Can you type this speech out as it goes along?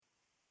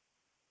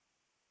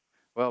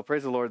Well,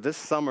 praise the Lord. This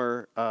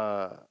summer,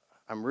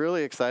 I'm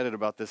really excited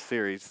about this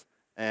series,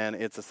 and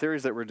it's a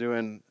series that we're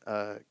doing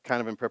kind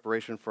of in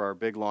preparation for our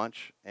big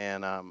launch,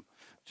 and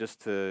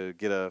just to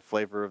get a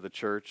flavor of the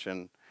church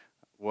and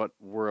what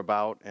we're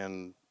about,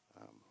 and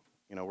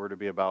we're to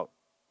be about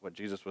what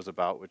Jesus was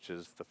about, which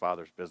is the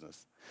Father's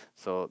business.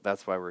 So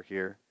that's why we're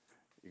here.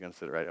 You're going to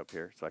sit right up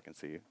here so I can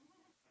see you.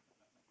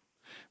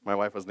 My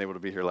wife wasn't able to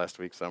be here last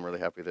week, so I'm really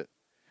happy that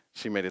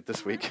she made it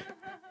this week.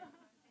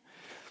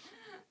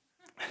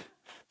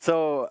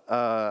 So,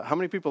 how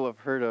many people have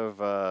heard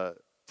of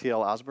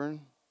T.L. Osborne?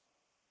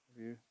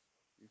 You've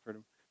heard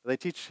him? Do they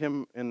teach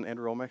him in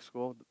Andrew Olmec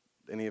School?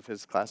 Any of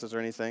his classes or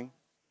anything?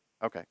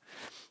 Okay.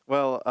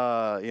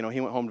 Well, he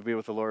went home to be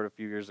with the Lord a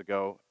few years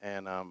ago,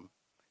 and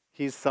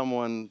he's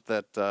someone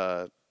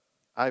that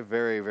I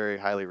very, very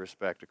highly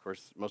respect. Of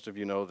course, most of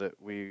you know that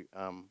we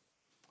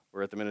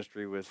were at the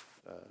ministry with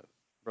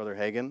Brother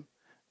Hagen,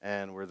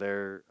 and we're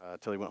there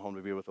till he went home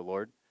to be with the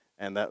Lord.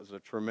 And that was a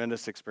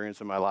tremendous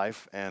experience in my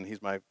life, and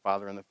he's my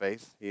father in the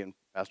faith, he and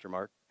Pastor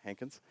Mark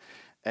Hankins.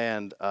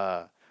 And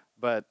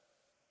but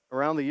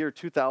around the year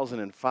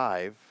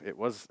 2005, it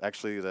was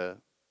actually I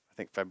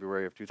think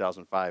February of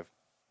 2005,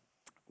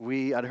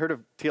 I'd heard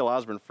of T.L.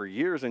 Osborne for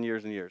years and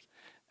years and years,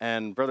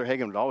 and Brother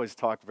Hagen would always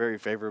talk very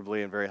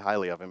favorably and very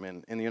highly of him.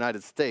 And in the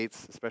United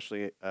States,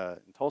 especially in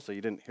Tulsa, you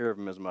didn't hear of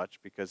him as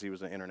much because he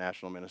was an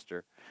international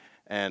minister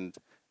and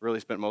really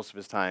spent most of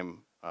his time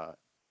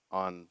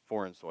on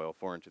foreign soil,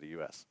 foreign to the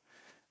U.S.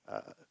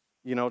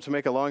 To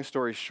make a long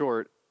story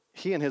short,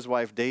 he and his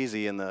wife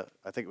Daisy I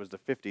think it was the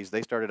 50s,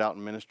 they started out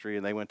in ministry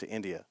and they went to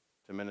India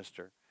to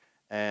minister.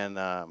 And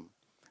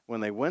when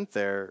they went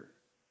there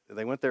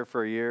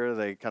for a year,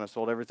 they kind of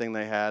sold everything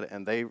they had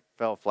and they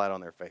fell flat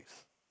on their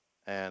face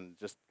and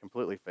just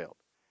completely failed.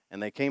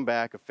 And they came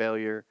back a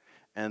failure,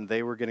 and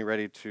they were getting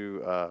ready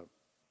to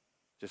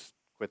just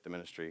quit the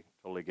ministry,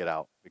 totally get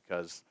out,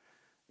 because,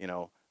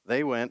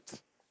 they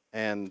went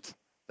and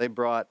they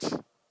brought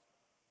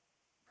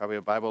probably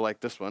a Bible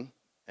like this one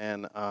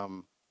and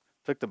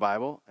took the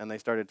Bible and they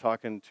started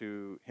talking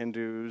to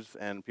Hindus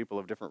and people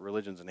of different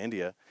religions in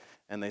India,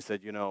 and they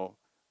said,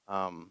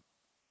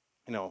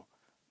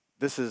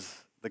 this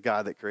is the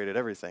God that created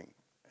everything.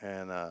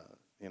 And,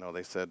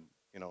 they said,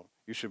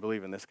 you should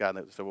believe in this God.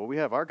 And they said, well, we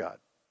have our God,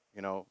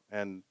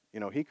 and,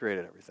 he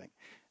created everything.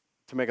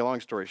 To make a long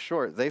story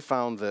short, they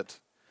found that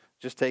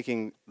just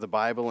taking the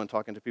Bible and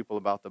talking to people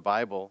about the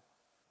Bible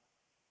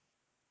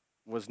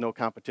was no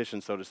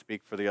competition, so to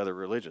speak, for the other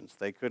religions.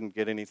 They couldn't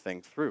get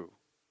anything through.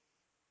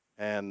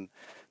 And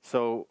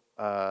so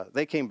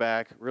they came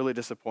back really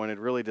disappointed,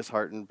 really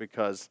disheartened,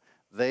 because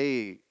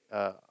they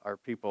are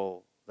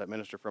people that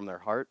minister from their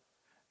heart,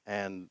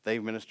 and they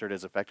ministered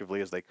as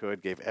effectively as they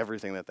could, gave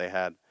everything that they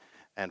had,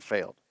 and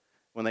failed.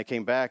 When they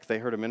came back, they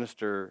heard a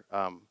minister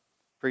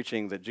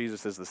preaching that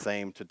Jesus is the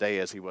same today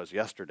as he was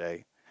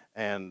yesterday,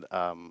 and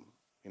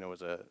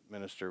was a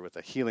minister with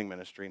a healing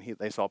ministry, and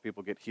they saw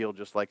people get healed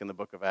just like in the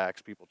book of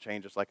Acts, people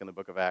change just like in the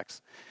book of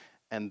Acts,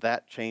 and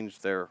that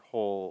changed their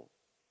whole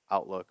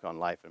outlook on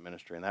life and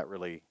ministry, and that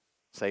really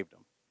saved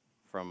them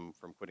from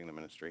quitting the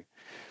ministry.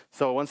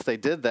 So once they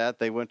did that,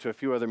 they went to a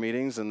few other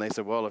meetings, and they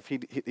said, well, if he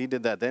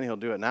did that then, he'll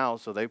do it now.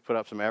 So they put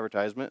up some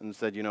advertisement and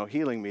said,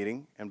 healing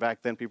meeting, and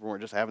back then people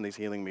weren't just having these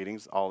healing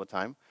meetings all the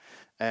time,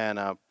 and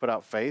put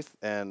out faith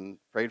and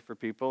prayed for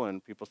people,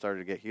 and people started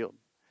to get healed.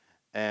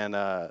 And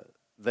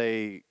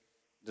they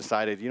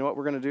decided, what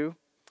we're going to do?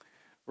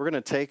 We're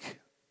going to take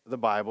the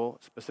Bible,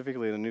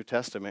 specifically the New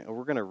Testament, and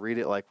we're going to read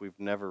it like we've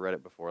never read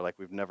it before, like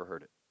we've never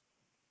heard it.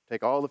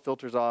 Take all the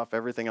filters off,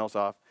 everything else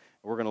off,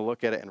 and we're going to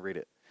look at it and read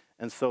it.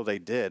 And so they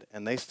did,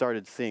 and they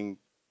started seeing,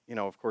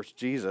 of course,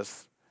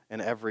 Jesus in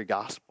every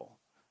gospel,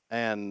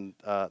 and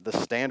the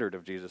standard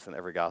of Jesus in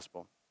every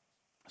gospel.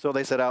 So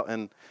they set out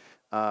and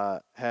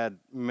had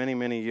many,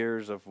 many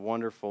years of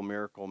wonderful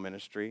miracle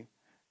ministry,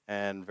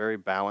 and very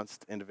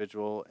balanced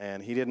individual.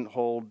 And he didn't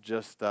hold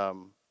just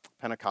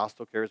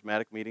Pentecostal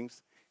charismatic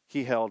meetings.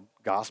 He held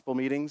gospel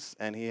meetings,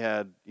 and he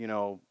had,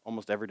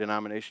 almost every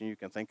denomination you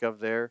can think of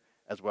there,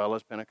 as well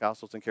as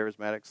Pentecostals and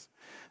charismatics.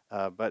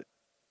 But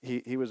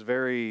he was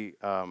very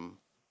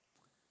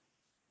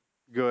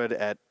good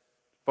at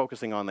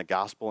focusing on the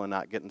gospel and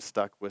not getting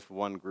stuck with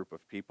one group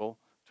of people,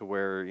 to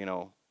where,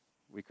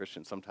 we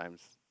Christians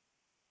sometimes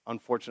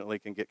unfortunately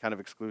can get kind of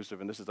exclusive,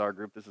 and this is our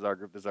group, this is our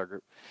group, this is our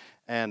group.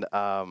 And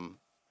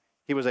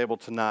he was able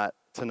to not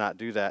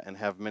do that and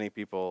have many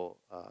people,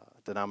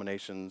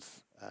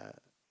 denominations,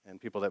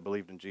 and people that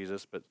believed in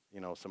Jesus, but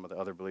some of the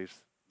other beliefs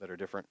that are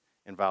different,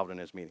 involved in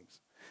his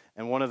meetings.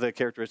 And one of the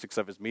characteristics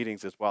of his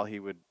meetings is, while he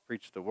would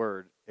preach the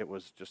word, it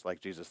was just like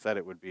Jesus said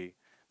it would be,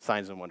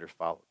 signs and wonders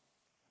followed.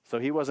 So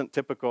he wasn't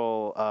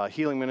typical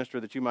healing minister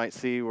that you might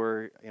see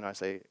where, I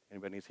say,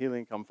 anybody needs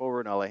healing, come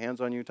forward and I'll lay hands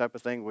on you type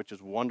of thing, which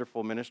is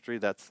wonderful ministry.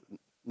 That's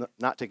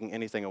not taking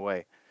anything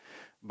away.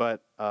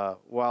 But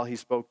while he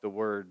spoke the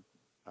word,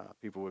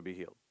 people would be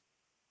healed.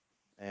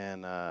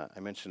 And I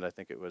mentioned, I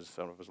think it was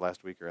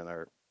last week or in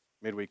our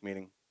midweek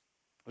meeting,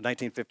 in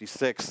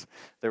 1956,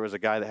 there was a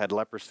guy that had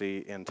leprosy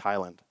in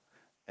Thailand.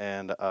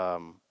 And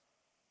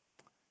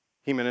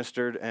he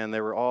ministered, and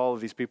there were all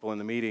of these people in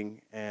the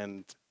meeting,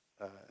 and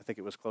I think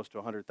it was close to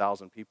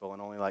 100,000 people,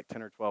 and only like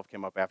 10 or 12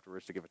 came up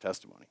afterwards to give a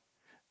testimony.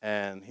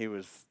 And he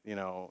was,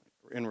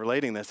 in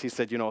relating this, he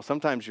said,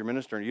 sometimes you're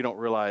ministering, you don't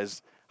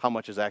realize how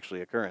much is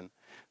actually occurring,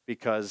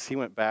 because he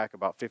went back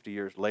about 50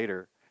 years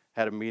later,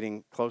 had a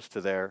meeting close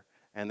to there,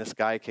 and this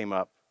guy came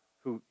up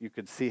who you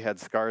could see had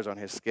scars on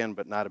his skin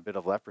but not a bit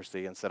of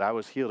leprosy, and said, I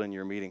was healed in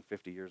your meeting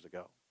 50 years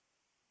ago.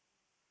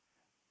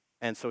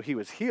 And so he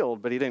was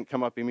healed, but he didn't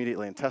come up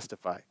immediately and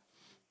testify.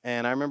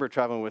 And I remember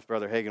traveling with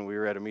Brother Hagin. We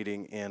were at a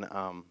meeting in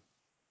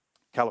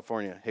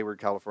California, Hayward,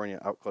 California,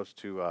 out close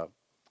to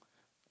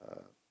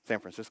San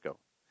Francisco.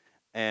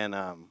 And,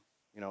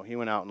 he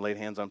went out and laid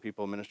hands on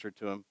people, ministered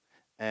to them.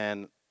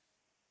 And,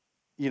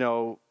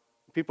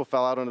 people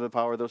fell out under the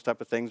power, those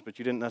type of things, but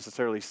you didn't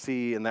necessarily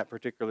see in that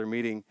particular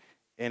meeting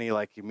any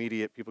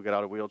immediate people get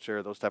out of a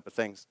wheelchair, those type of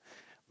things.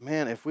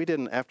 Man, if we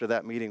didn't, after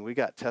that meeting, we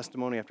got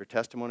testimony after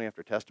testimony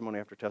after testimony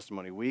after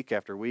testimony, week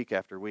after week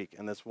after week.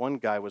 And this one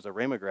guy was a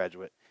Rhema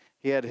graduate.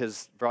 He had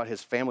brought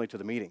his family to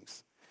the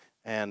meetings.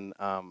 And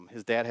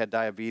his dad had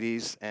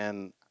diabetes,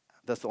 and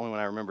that's the only one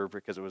I remember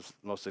because it was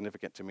most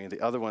significant to me. The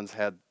other ones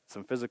had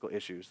some physical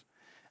issues,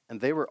 and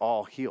they were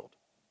all healed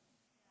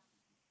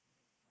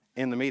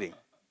in the meeting.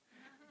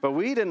 But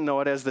we didn't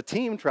know it as the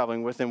team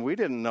traveling with him. We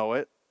didn't know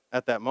it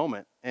at that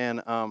moment.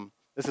 And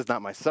this is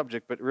not my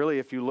subject, but really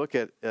if you look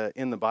at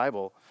in the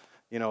Bible,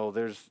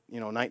 there's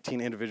 19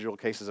 individual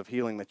cases of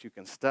healing that you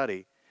can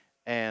study.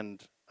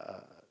 And,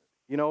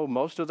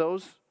 most of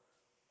those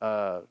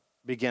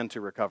began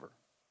to recover.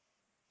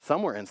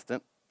 Some were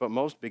instant, but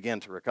most began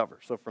to recover.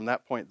 So from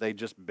that point, they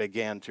just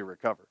began to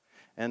recover.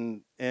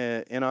 And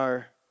in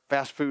our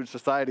fast food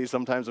society,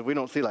 sometimes if we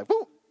don't see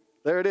whoo,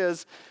 there it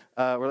is,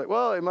 we're like,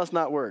 well, it must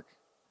not work.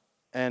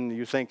 And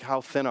you think how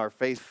thin our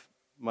faith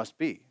must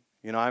be.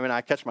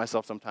 I catch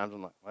myself sometimes.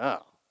 I'm like,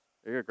 wow,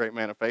 you're a great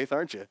man of faith,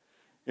 aren't you?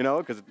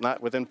 Because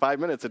not within 5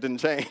 minutes, it didn't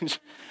change.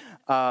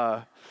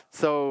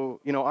 So,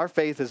 our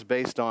faith is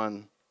based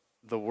on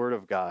the Word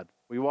of God.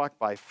 We walk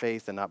by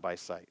faith and not by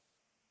sight.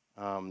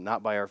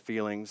 Not by our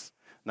feelings,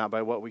 not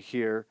by what we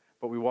hear,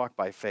 but we walk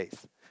by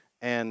faith.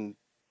 And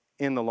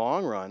in the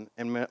long run,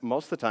 and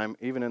most of the time,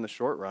 even in the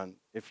short run,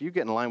 if you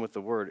get in line with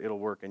the Word, it'll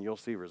work and you'll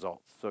see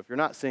results. So if you're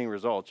not seeing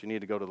results, you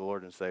need to go to the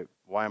Lord and say,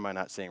 why am I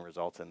not seeing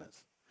results in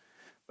this?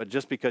 But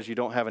just because you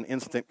don't have an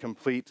instant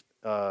complete,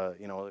 if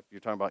you're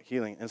talking about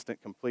healing,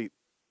 instant complete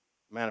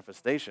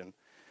manifestation,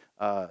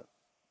 the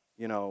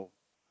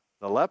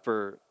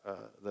leper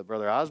that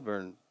Brother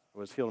Osborne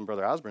was healed in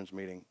Brother Osborne's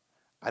meeting,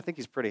 I think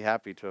he's pretty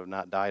happy to have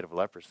not died of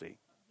leprosy,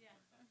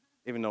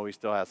 even though he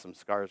still has some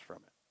scars from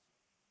it.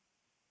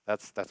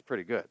 That's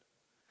pretty good.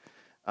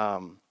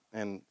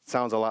 And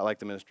sounds a lot like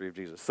the ministry of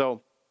Jesus.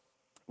 So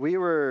we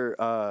were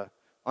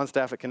on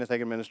staff at Kenneth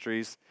Hagin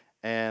Ministries,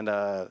 and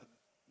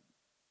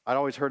I'd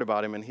always heard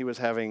about him, and he was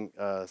having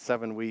a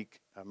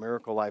 7-week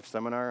Miracle Life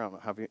seminar. I don't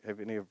know, have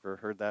any ever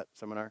heard that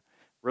seminar?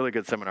 Really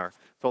good seminar.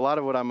 So a lot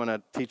of what I'm going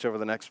to teach over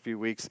the next few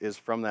weeks is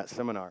from that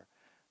seminar.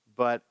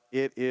 But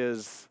it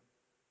is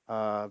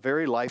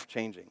very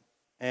life-changing.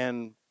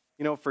 And,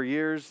 for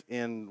years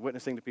in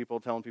witnessing to people,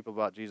 telling people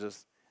about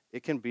Jesus,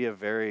 it can be a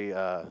very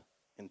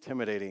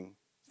intimidating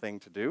thing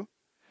to do.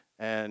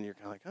 And you're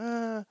kind of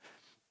like,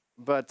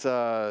 But,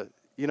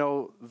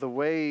 the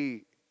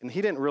way, and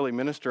he didn't really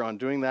minister on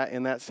doing that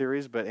in that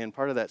series, but in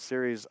part of that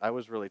series, I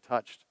was really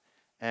touched.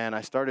 And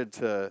I started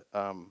to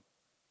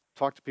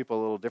talk to people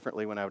a little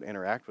differently when I would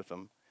interact with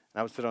them. And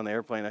I would sit on the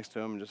airplane next to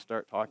him and just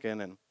start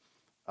talking. And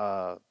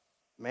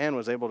man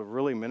was able to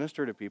really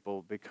minister to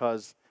people,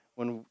 because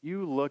when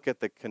you look at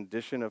the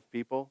condition of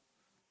people,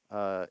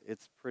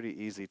 it's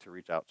pretty easy to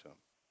reach out to them.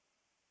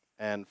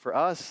 And for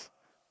us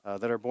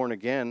that are born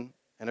again,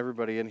 and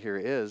everybody in here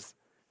is,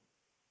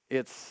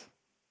 it's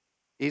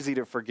easy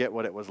to forget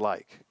what it was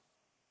like.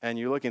 And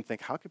you look and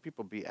think, how could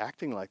people be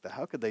acting like that?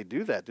 How could they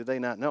do that? Do they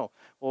not know?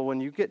 Well,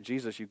 when you get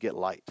Jesus, you get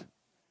light,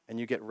 and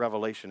you get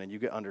revelation, and you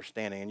get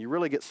understanding, and you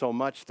really get so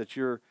much that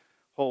your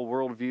whole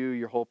worldview,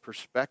 your whole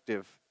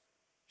perspective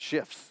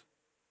shifts,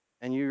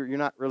 and you're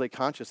not really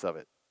conscious of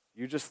it.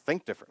 You just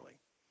think differently.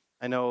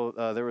 I know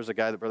there was a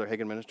guy that Brother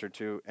Hagin ministered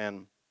to,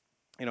 and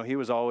he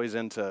was always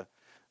into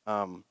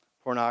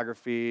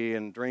pornography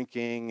and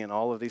drinking and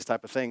all of these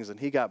type of things, and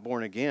he got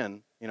born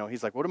again.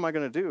 He's like, what am I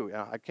going to do?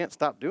 I can't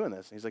stop doing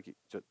this. And he's like,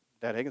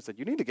 Dad Hagin said,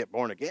 you need to get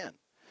born again.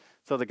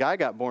 So the guy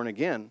got born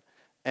again,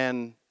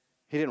 and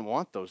he didn't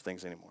want those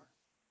things anymore.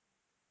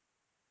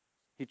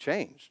 He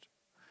changed.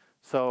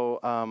 So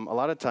a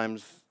lot of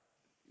times,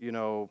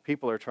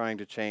 people are trying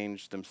to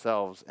change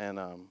themselves, and,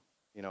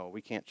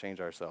 we can't change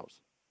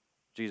ourselves.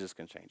 Jesus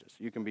can change us.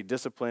 You can be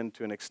disciplined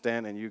to an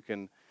extent, and you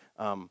can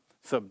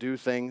subdue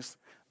things,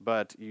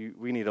 but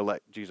we need to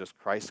let Jesus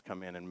Christ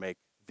come in and make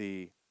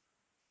the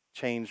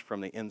change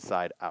from the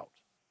inside out.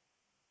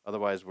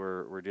 Otherwise,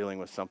 we're dealing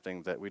with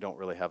something that we don't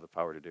really have the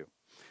power to do.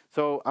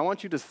 So I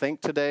want you to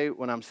think today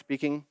when I'm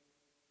speaking.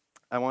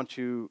 I want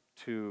you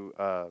to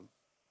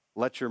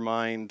let your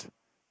mind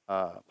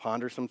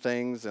ponder some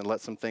things and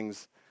let some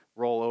things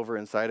roll over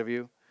inside of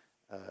you.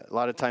 A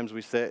lot of times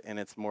we sit and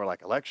it's more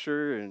like a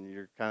lecture, and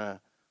you're kind of,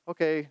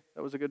 okay,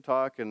 that was a good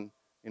talk, and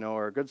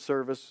or a good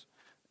service,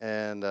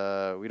 and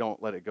we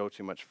don't let it go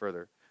too much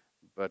further.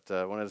 But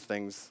one of the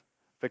things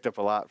picked up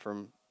a lot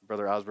from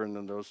Brother Osborne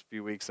in those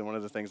few weeks, and one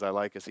of the things I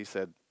like is he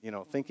said,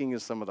 thinking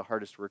is some of the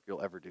hardest work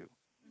you'll ever do.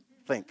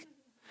 Think.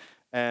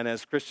 And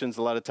as Christians,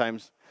 a lot of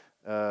times,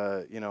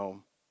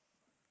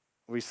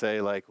 we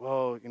say like,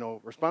 well,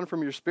 respond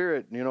from your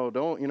spirit,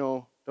 don't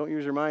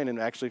use your mind. And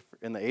actually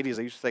in the 80s,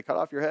 they used to say, cut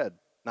off your head.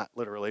 Not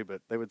literally,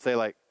 but they would say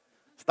like,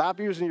 stop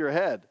using your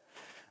head.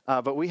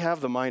 But we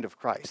have the mind of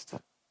Christ.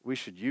 We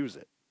should use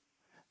it.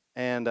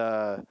 And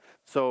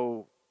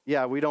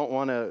we don't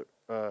want to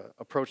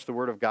approach the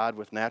Word of God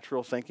with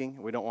natural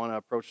thinking. We don't want to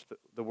approach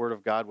the Word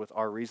of God with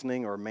our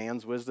reasoning or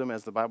man's wisdom,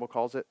 as the Bible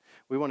calls it.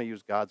 We want to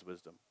use God's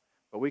wisdom.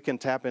 But we can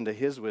tap into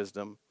His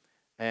wisdom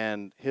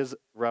and His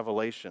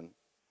revelation,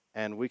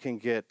 and we can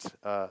get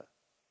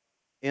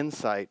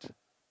insight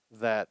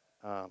that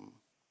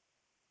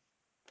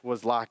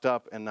was locked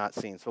up and not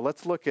seen. So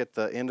let's look at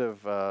the end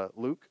of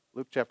Luke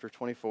chapter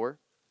 24.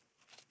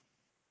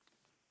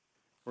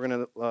 We're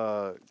going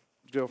to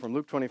go from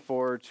Luke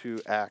 24 to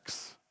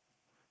Acts.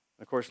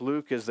 Of course,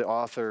 Luke is the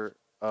author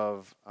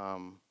of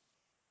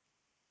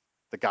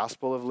the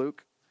Gospel of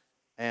Luke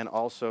and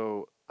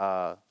also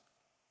the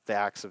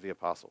Acts of the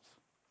Apostles.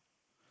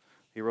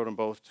 He wrote them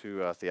both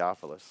to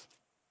Theophilus,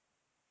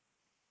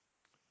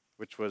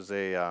 which was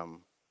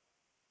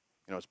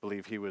it's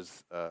believed he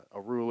was a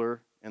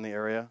ruler in the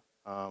area,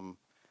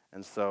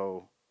 and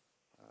so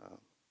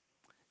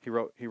he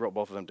wrote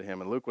both of them to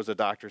him. And Luke was a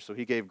doctor, so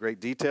he gave great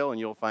detail, and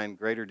you'll find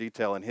greater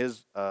detail in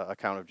his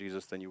account of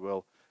Jesus than you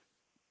will,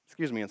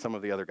 in some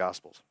of the other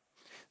Gospels.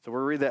 So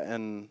we'll read that,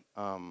 and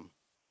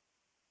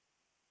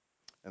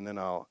then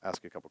I'll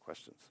ask you a couple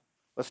questions.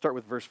 Let's start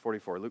with verse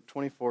 44. Luke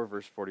 24,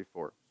 verse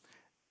 44.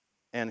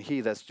 And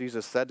he, that's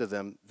Jesus, said to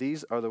them,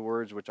 "These are the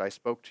words which I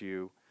spoke to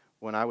you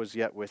when I was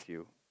yet with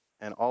you,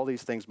 and all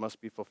these things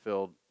must be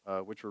fulfilled,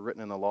 which were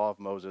written in the law of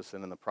Moses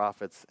and in the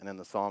prophets and in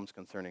the Psalms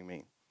concerning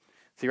me."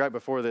 See, right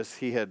before this,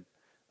 he had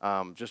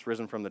just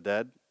risen from the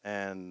dead,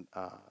 and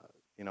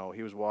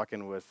he was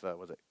walking with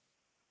was it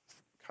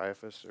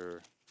Caiaphas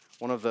or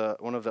one of the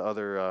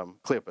other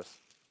Cleopas,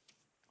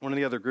 one of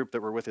the other group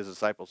that were with his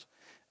disciples,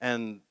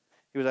 and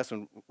he was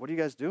asking, "What are you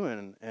guys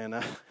doing?"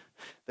 And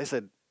they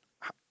said,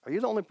 "Are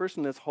you the only person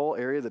in this whole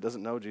area that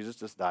doesn't know Jesus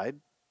just died?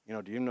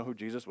 Do you know who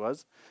Jesus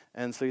was?"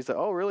 And so he said,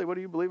 "Oh, really? What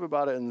do you believe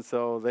about it?" And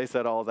so they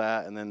said all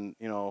that, and then,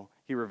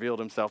 he revealed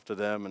himself to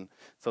them. And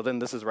so then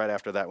this is right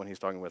after that when he's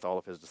talking with all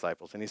of his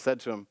disciples. And he said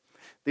to them,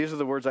 "These are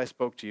the words I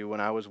spoke to you when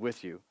I was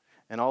with you,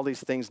 and all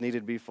these things needed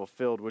to be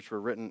fulfilled, which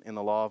were written in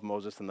the law of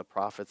Moses and the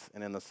prophets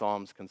and in the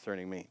Psalms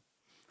concerning me."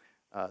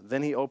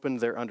 Then he opened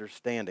their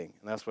understanding,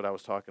 and that's what I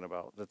was talking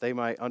about, that they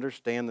might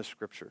understand the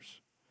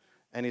Scriptures.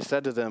 And he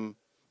said to them,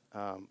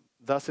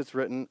 "Thus it's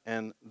written,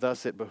 and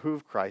thus it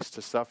behooved Christ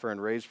to suffer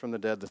and raise from the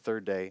dead the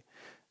third day,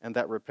 and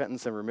that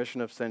repentance and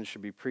remission of sins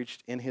should be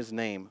preached in his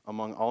name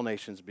among all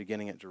nations,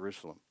 beginning at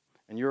Jerusalem.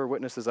 And you are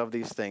witnesses of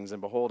these things,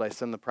 and behold, I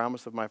send the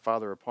promise of my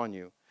Father upon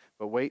you,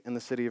 but wait in the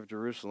city of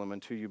Jerusalem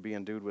until you be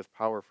endued with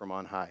power from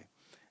on high."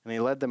 And he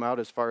led them out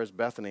as far as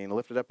Bethany, and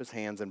lifted up his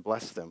hands and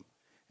blessed them.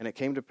 And it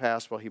came to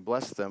pass, while he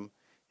blessed them,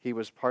 he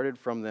was parted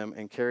from them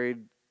and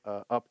carried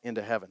up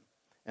into heaven.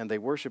 And they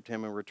worshipped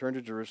him and returned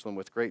to Jerusalem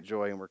with great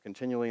joy, and were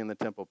continually in the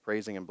temple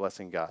praising and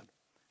blessing God.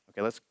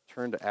 Okay, let's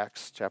turn to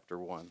Acts chapter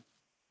 1.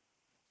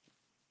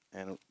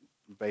 And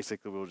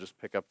basically we'll just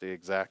pick up the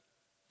exact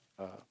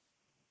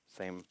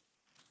same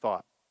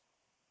thought.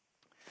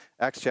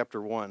 Acts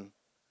chapter 1,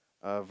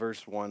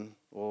 verse 1,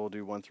 we'll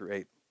do 1 through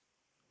 8.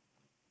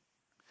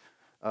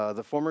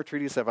 "The former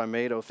treatise have I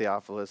made, O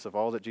Theophilus, of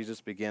all that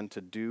Jesus began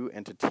to do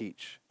and to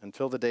teach,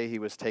 until the day he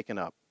was taken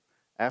up,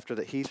 after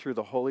that he through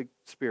the Holy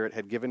Spirit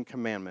had given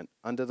commandment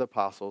unto the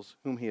apostles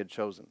whom he had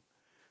chosen,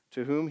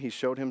 to whom he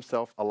showed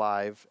himself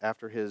alive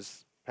after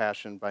his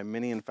passion by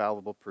many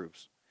infallible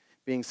proofs,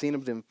 being seen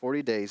of them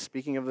 40 days,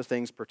 speaking of the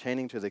things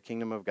pertaining to the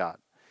kingdom of God.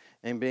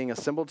 And being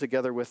assembled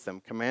together with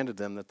them, commanded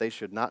them that they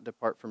should not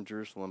depart from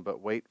Jerusalem,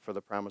 but wait for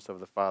the promise of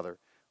the Father,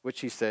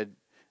 which he said,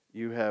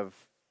 you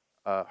have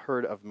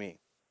heard of me.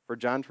 For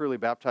John truly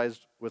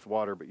baptized with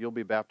water, but you'll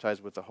be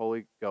baptized with the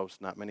Holy Ghost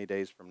not many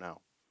days from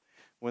now.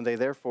 When they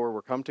therefore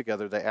were come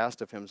together, they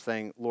asked of him,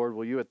 saying, Lord,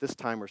 will you at this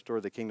time restore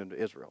the kingdom to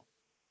Israel?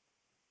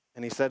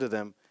 And he said to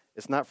them,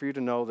 it's not for you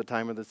to know the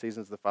time of the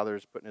seasons the Father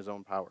has put in his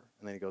own power.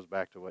 And then he goes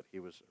back to what he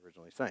was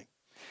originally saying.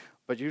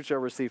 But you shall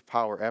receive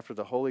power after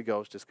the Holy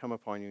Ghost is come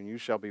upon you, and you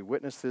shall be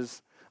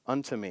witnesses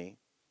unto me,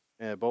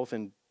 both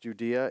in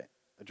Judea,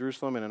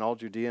 Jerusalem, and in all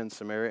Judea and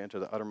Samaria, and to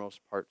the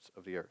uttermost parts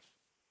of the earth.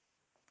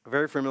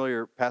 Very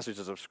familiar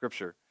passages of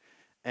Scripture.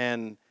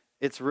 And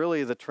it's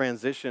really the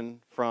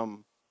transition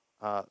from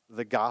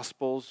the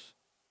Gospels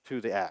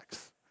to the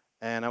Acts.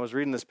 And I was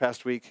reading this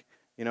past week,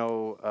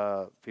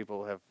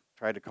 people have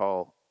tried to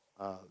call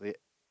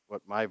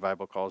what my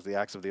Bible calls the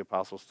Acts of the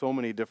Apostles, so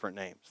many different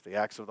names. The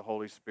Acts of the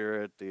Holy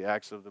Spirit, the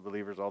Acts of the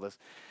Believers, all this.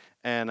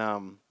 And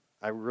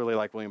I really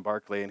like William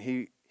Barclay, and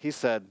he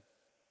said,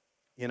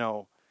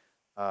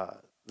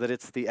 that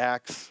it's the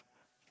Acts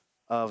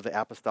of the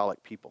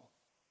apostolic people.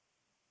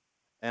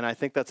 And I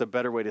think that's a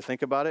better way to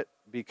think about it,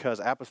 because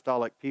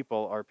apostolic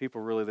people are people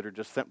really that are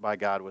just sent by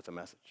God with a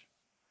message.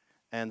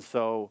 And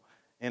so,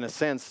 in a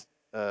sense,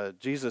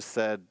 Jesus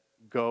said,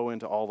 go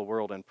into all the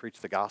world and preach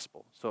the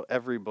gospel. So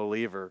every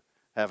believer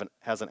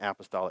has an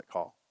apostolic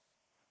call.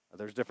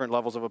 There's different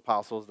levels of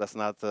apostles. That's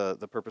not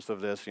the purpose of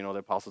this. The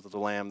apostles of the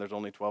Lamb, there's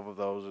only 12 of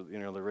those, the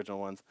original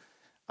ones.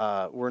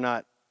 We're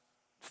not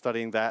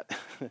studying that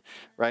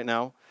right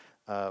now.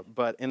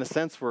 But in a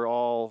sense, we're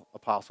all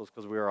apostles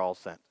because we are all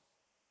sent.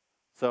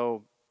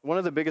 So one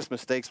of the biggest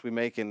mistakes we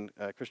make in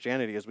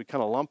Christianity is we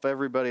kind of lump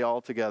everybody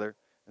all together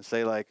and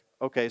say, like,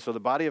 okay, so the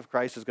body of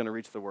Christ is going to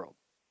reach the world.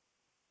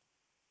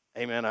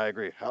 Amen, I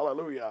agree.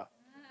 Hallelujah.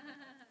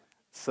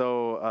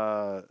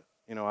 So,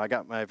 I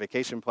got my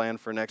vacation planned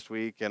for next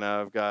week, and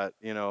I've got,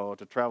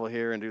 to travel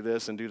here and do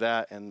this and do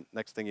that, and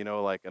next thing you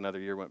know, like another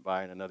year went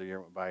by, and another year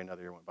went by,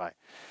 another year went by.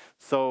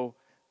 So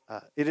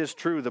it is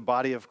true, the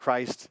body of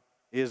Christ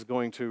is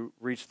going to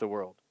reach the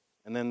world,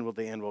 and then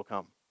the end will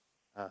come.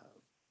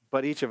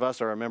 But each of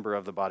us are a member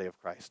of the body of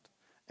Christ.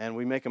 And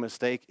we make a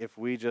mistake if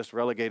we just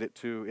relegate it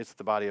to, it's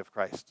the body of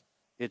Christ.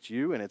 It's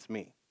you and it's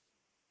me.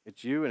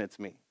 It's you and it's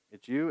me.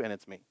 It's you and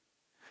it's me.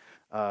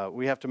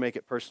 We have to make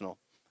it personal.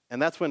 And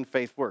that's when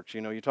faith works.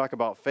 You talk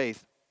about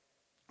faith.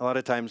 A lot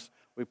of times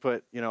we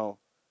put,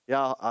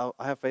 I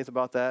have faith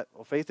about that.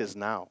 Well, faith is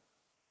now.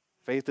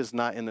 Faith is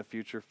not in the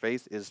future.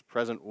 Faith is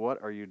present.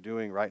 What are you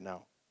doing right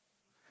now?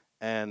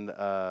 And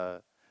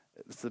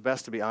it's the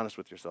best to be honest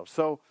with yourself.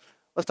 So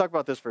let's talk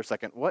about this for a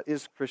second. What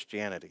is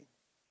Christianity?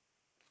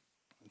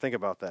 Think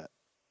about that.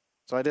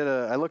 So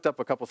I looked up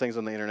a couple things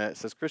on the internet. It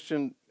says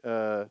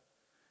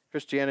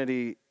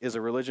Christianity is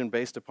a religion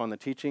based upon the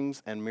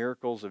teachings and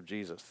miracles of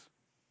Jesus.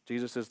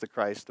 Jesus is the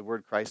Christ. The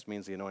word Christ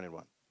means the anointed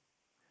one.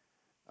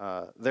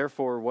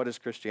 Therefore, what is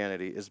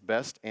Christianity is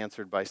best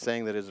answered by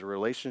saying that it is a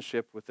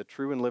relationship with the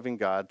true and living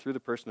God through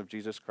the person of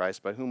Jesus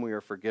Christ, by whom we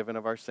are forgiven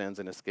of our sins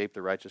and escape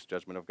the righteous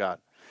judgment of God.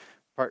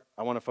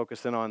 I want to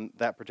focus in on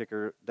that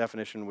particular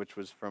definition, which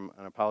was from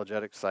an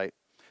apologetic site,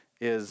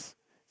 it's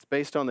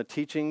based on the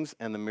teachings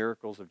and the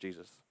miracles of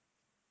Jesus.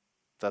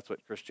 That's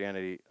what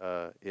Christianity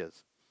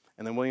is.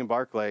 And then William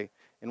Barclay,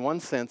 in one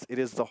sense, it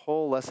is the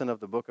whole lesson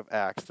of the book of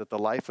Acts that the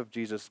life of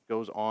Jesus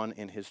goes on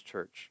in his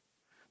church.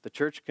 The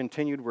church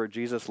continued where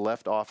Jesus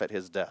left off at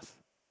his death.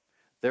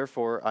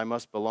 Therefore, I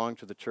must belong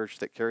to the church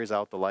that carries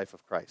out the life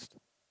of Christ.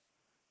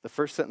 The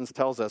first sentence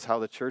tells us how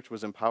the church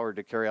was empowered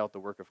to carry out the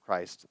work of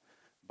Christ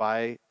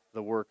by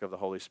the work of the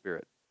Holy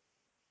Spirit.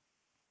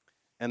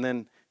 And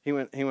then he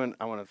went,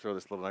 I want to throw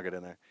this little nugget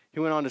in there. He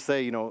went on to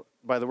say,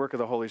 by the work of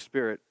the Holy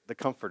Spirit, the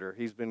Comforter,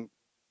 he's been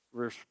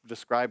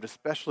described,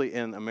 especially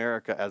in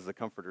America, as the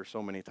Comforter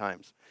so many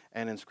times.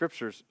 And in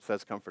Scriptures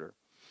says Comforter.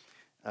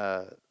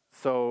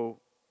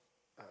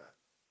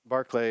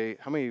 Barclay,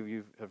 how many of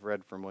you have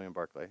read from William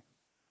Barclay?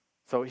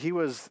 So he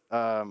was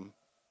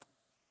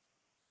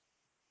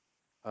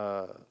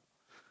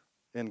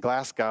in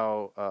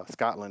Glasgow,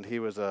 Scotland. He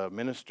was a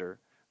minister,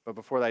 but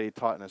before that he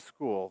taught in a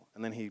school,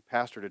 and then he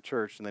pastored a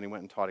church, and then he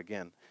went and taught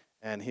again.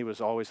 And he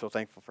was always so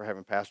thankful for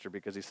having pastored,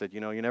 because he said,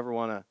 you never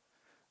want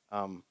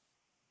to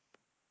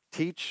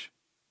teach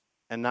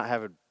and not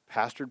have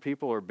pastored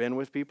people or been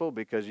with people,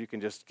 because you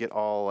can just get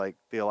all like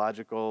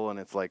theological, and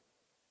it's like,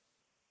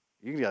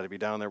 you got to be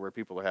down there where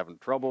people are having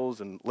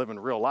troubles and living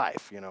real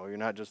life. You're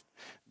not just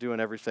doing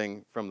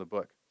everything from the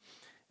book.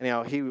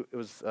 Anyhow, he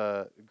was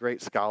a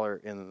great scholar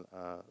in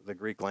the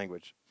Greek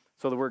language.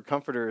 So the word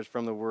comforter is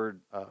from the word,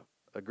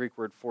 a Greek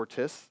word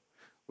fortis,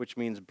 which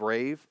means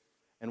brave,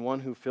 and one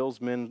who fills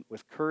men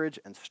with courage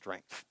and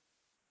strength.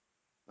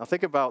 Now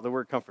think about the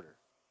word comforter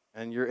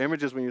and your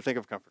images when you think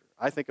of comforter.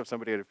 I think of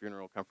somebody at a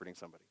funeral comforting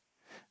somebody.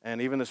 And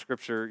even the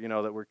scripture,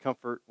 that we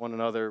comfort one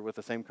another with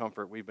the same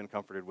comfort we've been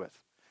comforted with.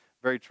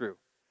 Very true.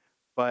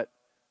 But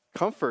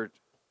comfort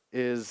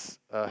has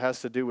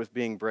to do with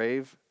being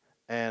brave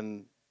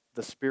and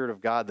the Spirit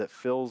of God that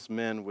fills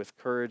men with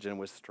courage and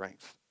with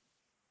strength.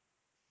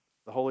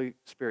 The Holy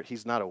Spirit,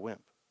 he's not a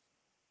wimp.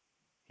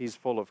 He's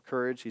full of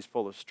courage. He's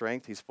full of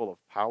strength. He's full of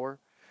power.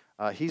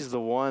 He's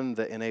the one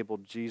that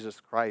enabled Jesus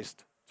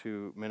Christ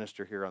to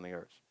minister here on the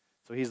earth.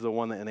 So he's the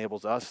one that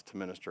enables us to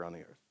minister on the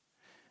earth.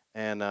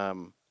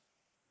 And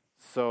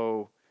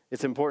so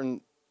it's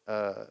important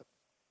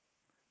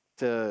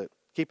to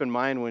keep in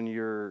mind when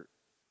you're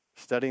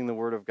studying the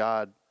Word of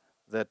God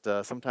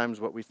that sometimes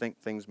what we think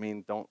things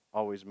mean don't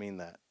always mean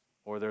that,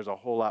 or there's a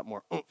whole lot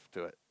more oomph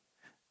to it.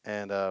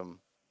 And so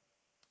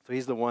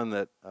he's the one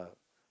that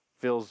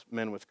fills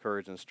men with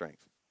courage and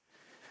strength.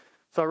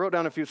 So I wrote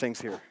down a few things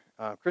here.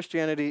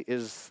 Christianity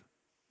is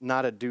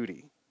not a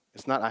duty.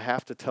 It's not I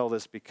have to tell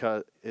this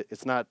because,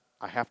 it's not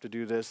I have to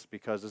do this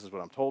because this is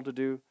what I'm told to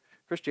do.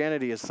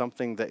 Christianity is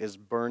something that is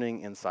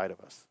burning inside of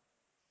us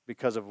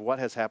because of what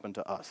has happened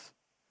to us.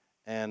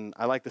 And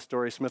I like the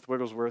story. Smith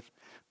Wigglesworth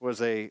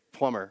was a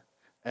plumber,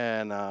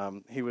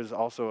 and he was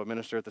also a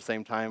minister at the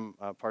same time,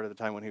 part of the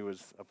time when he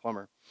was a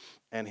plumber.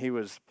 And he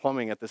was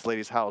plumbing at this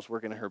lady's house,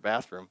 working in her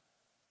bathroom.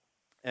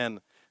 And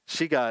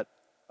she got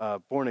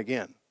born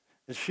again.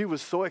 And she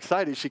was so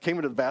excited. She came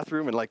into the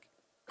bathroom and, like,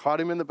 caught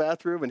him in the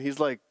bathroom. And he's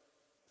like,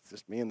 it's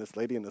just me and this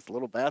lady in this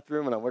little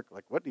bathroom. And I'm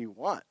like, what do you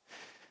want?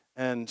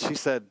 And she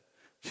said,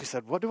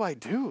 what do I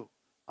do?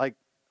 Like,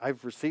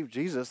 I've received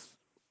Jesus.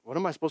 What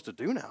am I supposed to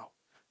do now?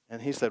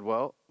 And he said,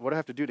 well, what do I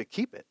have to do to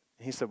keep it?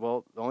 And he said,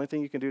 well, the only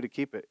thing you can do to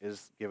keep it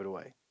is give it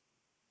away.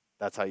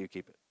 That's how you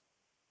keep it.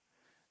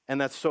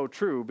 And that's so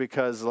true,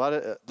 because a lot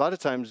of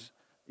times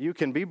you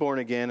can be born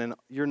again and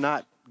you're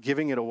not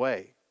giving it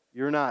away.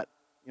 You're not,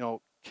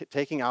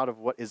 taking out of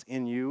what is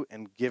in you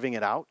and giving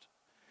it out.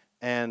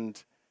 And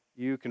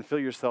you can feel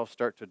yourself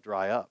start to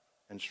dry up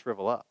and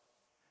shrivel up.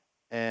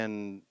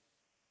 And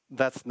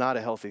that's not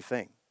a healthy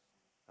thing.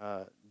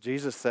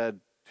 Jesus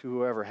said, to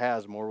whoever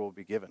has, more will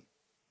be given.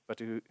 But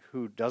to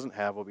who doesn't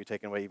have will be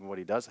taken away even what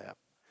he does have.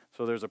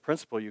 So there's a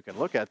principle you can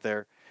look at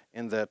there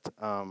in that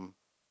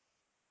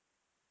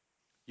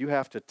you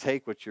have to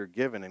take what you're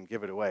given and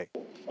give it away.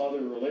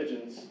 Other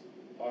religions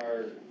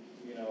are,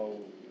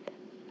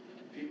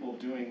 people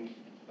doing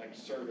like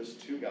service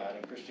to God,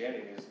 and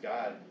Christianity is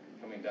God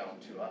coming down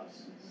to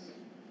us.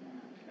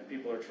 And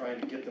people are trying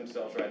to get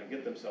themselves right,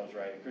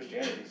 and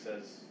Christianity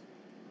says,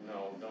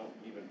 no, don't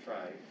even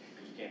try,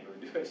 because you can't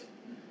really do it.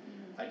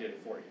 I did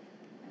it for you.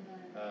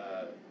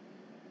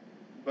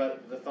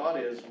 But the thought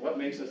is, what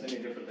makes us any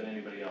different than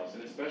anybody else?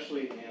 And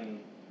especially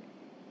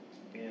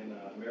in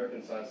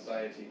American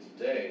society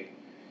today,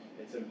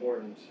 it's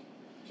important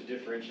to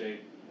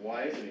differentiate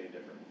why is it any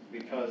different.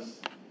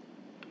 Because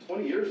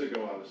 20 years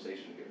ago I was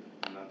stationed here.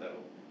 I'm not that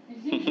old.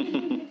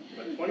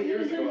 But 20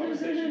 years ago I was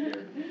stationed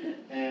here.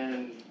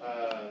 And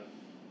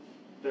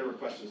there were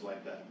questions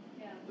like that.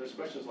 Yeah. There's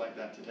questions like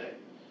that today.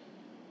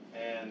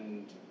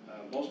 And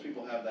most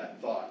people have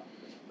that thought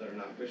that are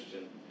not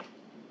Christian.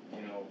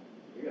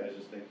 You guys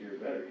just think you're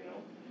better,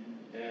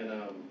 And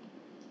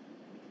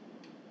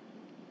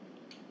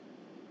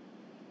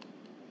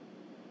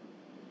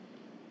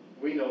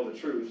we know the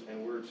truth,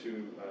 and we're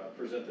to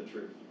present the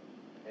truth.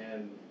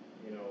 And,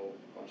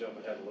 I'll jump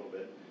ahead a little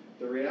bit.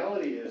 The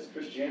reality is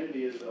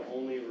Christianity is the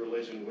only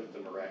religion with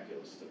the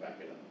miraculous to back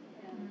it up.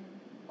 Yeah.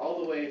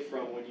 All the way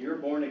from when you're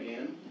born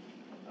again,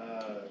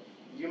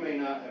 you may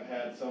not have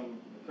had some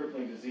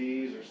crippling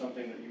disease or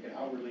something that you can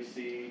outwardly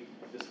see,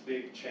 this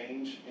big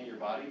change in your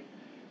body.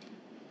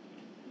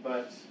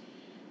 But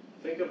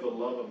think of the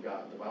love of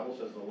God. The Bible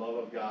says the love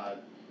of God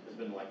has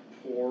been like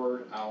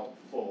poured out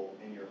full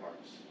in your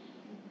hearts.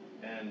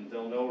 And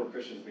they'll know we're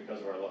Christians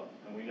because of our love.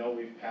 And we know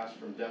we've passed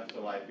from death to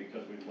life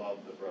because we love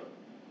the brother.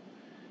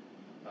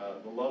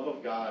 The love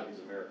of God is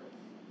a miracle.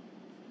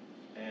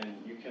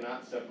 And you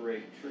cannot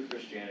separate true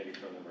Christianity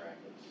from the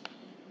miraculous.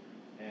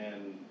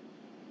 And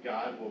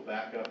God will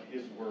back up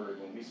his word.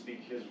 When we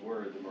speak his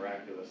word, the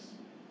miraculous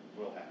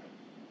will happen.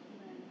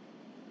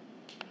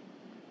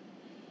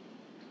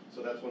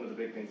 So that's one of the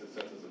big things that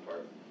sets us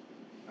apart.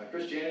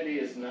 Christianity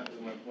is not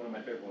one of my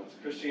favorite ones.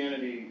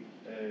 Christianity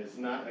is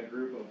not a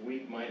group of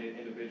weak-minded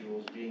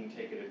individuals being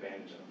taken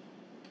advantage of.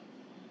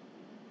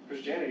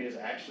 Christianity is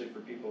actually for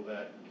people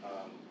that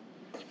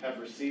have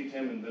received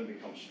him and then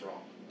become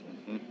strong.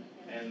 Mm-hmm.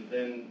 And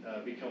then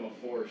become a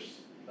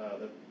force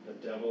that the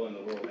devil and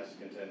the world has to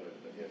contend with,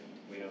 if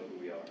we know who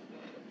we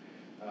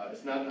are.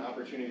 It's not an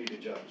opportunity to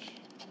judge.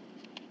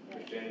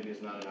 Christianity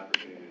is not an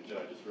opportunity to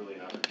judge. It's really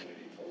an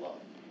opportunity to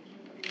love.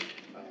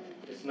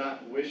 It's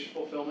not wish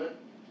fulfillment.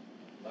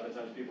 A lot of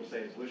times people say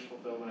it's wish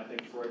fulfillment. I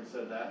think Freud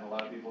said that, and a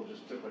lot of people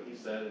just took what he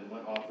said and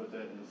went off with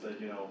it and said,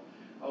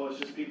 it's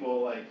just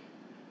people like,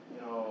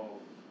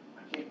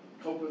 I can't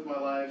cope with my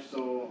life,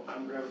 so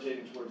I'm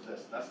gravitating towards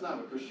this. That's not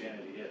what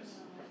Christianity is.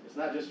 It's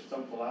not just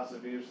some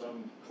philosophy or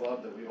some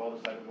club that we've all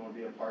decided we want to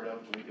be a part of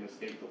so we can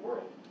escape the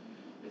world.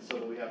 It's so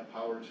that we have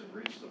power to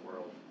reach the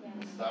world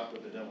and stop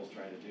what the devil's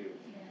trying to do.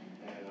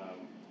 And,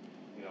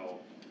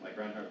 like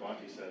Reinhard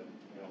Bonnke said,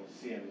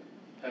 seeing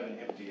heaven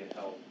empty and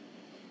hell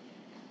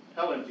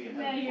empty and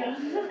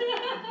heaven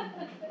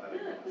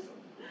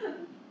full.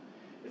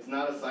 It's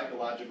not a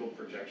psychological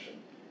projection.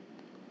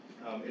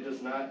 It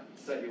does not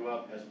set you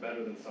up as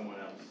better than someone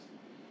else.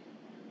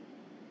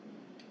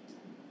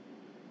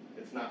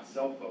 It's not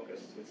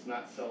self-focused. It's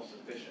not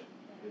self-sufficient.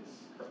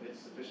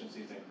 Its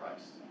sufficiency is in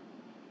Christ.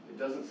 It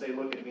doesn't say,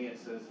 look at me. It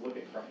says, look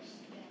at Christ.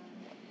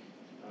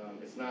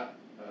 It's not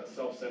a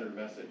self-centered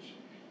message.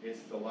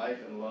 It's the life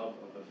and love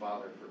of the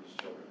Father for his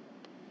children.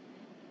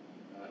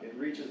 It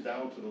reaches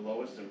down to the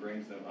lowest and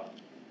brings them up.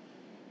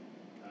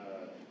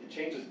 It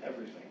changes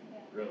everything,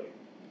 really.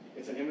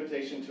 It's an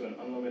invitation to an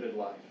unlimited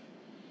life.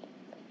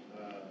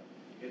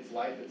 It's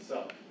life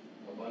itself,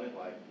 abundant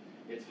life.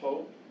 It's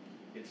hope,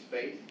 it's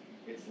faith,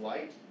 it's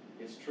light,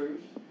 it's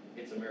truth,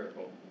 it's a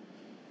miracle.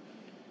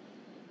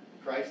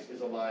 Christ is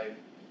alive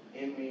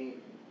in me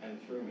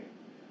and through me.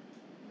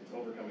 It's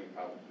overcoming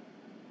power.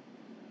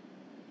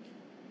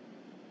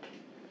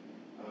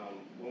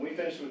 When we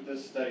finish with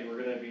this study,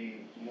 we're going to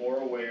be more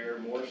aware,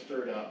 more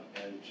stirred up,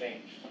 and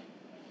changed.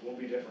 We'll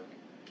be different.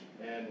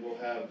 And we'll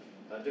have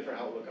a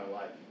different outlook on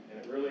life. And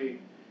it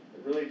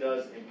really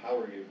does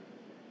empower you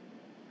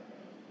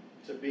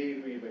to be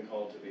who you've been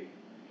called to be.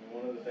 And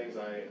one of the things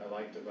I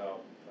liked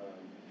about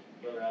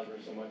Brother Asper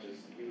so much is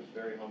he was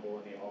very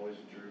humble, and he always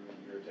drew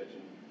your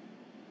attention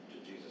to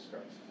Jesus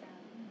Christ.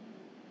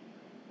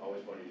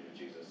 Always pointed you to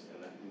Jesus.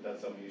 And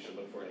that's something you should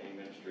look for in any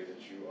ministry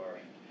that you are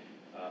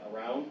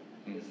around,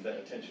 is that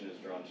attention is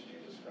drawn to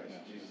Jesus Christ.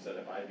 Yeah. Jesus said,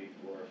 if I be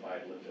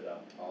glorified, lifted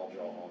up, I'll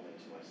draw all men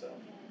to myself.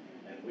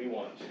 And we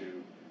want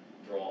to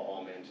draw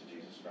all men to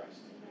Jesus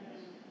Christ.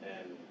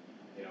 And,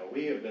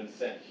 we have been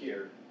sent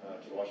here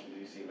to the Washington,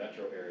 D.C.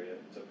 metro area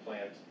to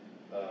plant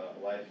a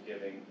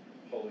life-giving,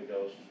 Holy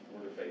Ghost,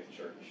 Word of Faith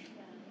church.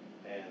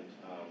 And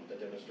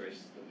that demonstrates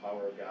the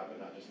power of God, but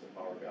not just the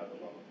power of God,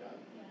 the love of God.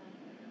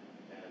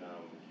 And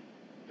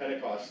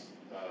Pentecost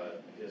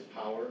is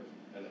power,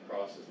 and the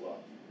cross is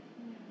love.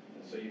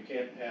 And so you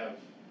can't have,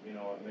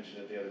 I mentioned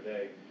it the other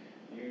day,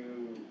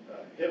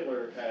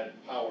 Hitler had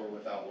power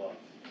without love.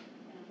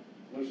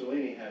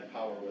 Mussolini had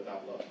power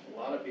without love. A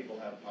lot of people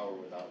have power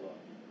without love.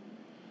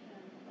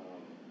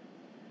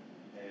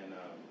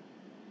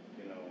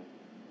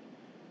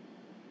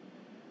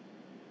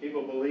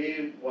 People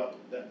believe what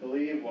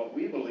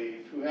we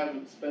believe, who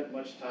haven't spent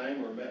much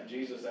time or met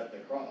Jesus at the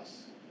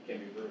cross, can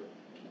be brutal.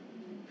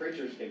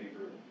 Preachers can be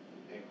brutal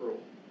and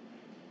cruel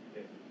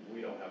if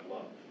we don't have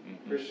love.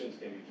 Mm-hmm. Christians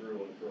can be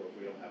brutal and cruel if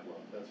we don't have love.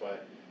 That's why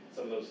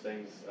some of those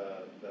things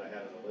that I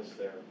had on the list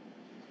there,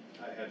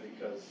 I had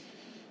because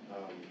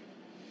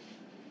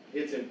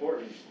it's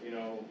important,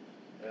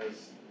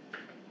 as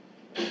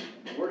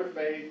Word of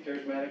Faith,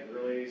 charismatic,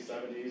 early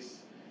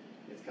 70s,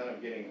 it's kind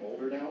of getting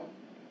older now.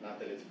 Not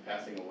that it's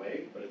passing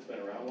away, but it's been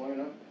around long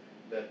enough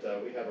that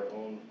we have our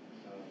own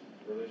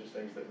religious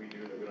things that we do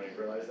that we don't even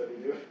realize that we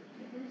do.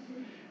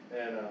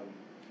 And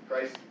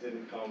Christ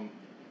didn't come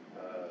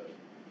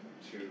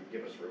to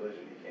give us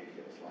religion, he came to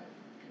give us life.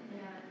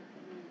 Yeah.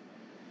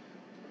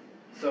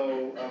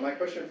 So my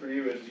question for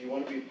you is, do you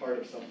want to be part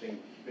of something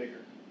bigger?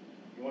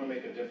 Do you want to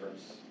make a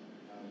difference?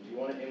 Do you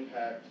want to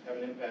have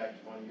an impact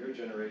on your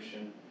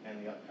generation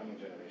and the upcoming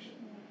generation?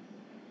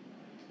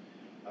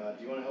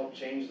 Do you want to help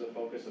change the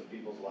focus of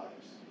people's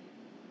lives?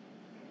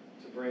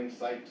 To bring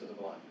sight to the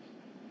blind?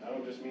 I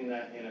don't just mean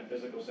that in a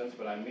physical sense,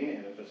 but I mean it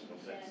in a physical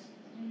sense.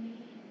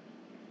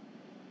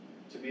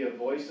 To be a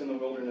voice in the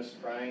wilderness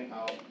crying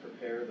out,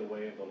 prepare the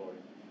way of the Lord.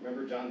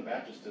 Remember, John the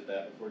Baptist did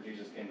that before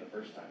Jesus came the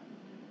first time.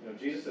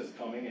 Jesus is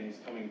coming, and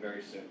he's coming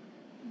very soon.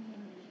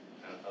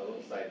 A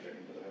little side journey,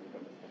 because I haven't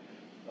come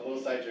to a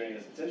little side journey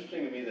is, it's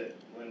interesting to me that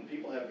when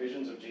people have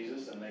visions of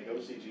Jesus and they go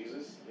see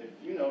Jesus, if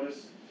you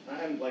notice, I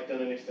haven't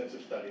done an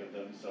extensive study of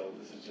them, so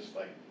this is just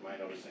my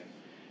noticing.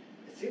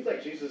 It seems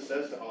like Jesus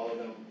says to all of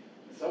them,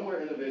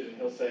 somewhere in the vision,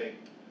 he'll say,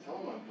 tell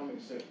them I'm coming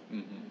soon.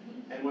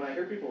 Mm-hmm. And when I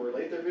hear people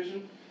relate their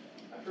vision,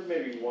 I've heard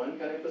maybe one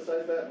kind of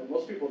emphasize that, but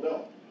most people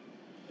don't.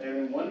 And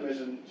in one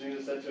vision,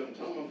 Jesus said to them,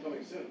 tell them I'm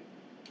coming soon.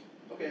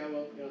 Okay,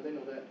 well, they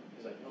know that.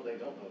 He's like, no, they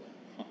don't know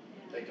that.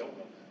 They don't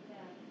know that.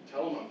 Yeah.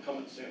 Tell them I'm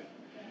coming soon.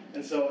 Yeah.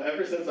 And so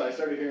ever since I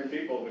started hearing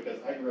people, because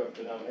I grew up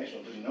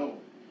denominational, didn't know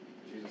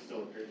Jesus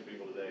still appears to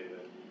people today,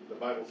 that the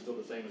Bible's still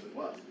the same as it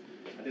was.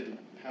 I didn't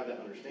have that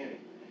understanding.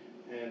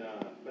 And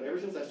but ever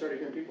since I started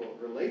hearing people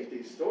relate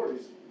these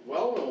stories,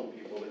 well-known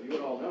people that you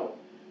would all know,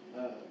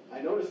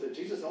 I noticed that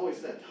Jesus always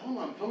said, tell them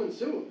I'm coming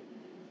soon.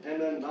 And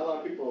then not a lot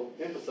of people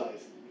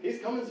emphasize, he's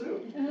coming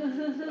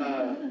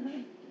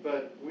soon.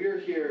 But we're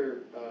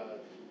here,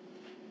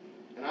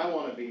 and I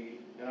want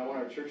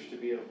our church to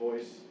be a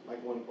voice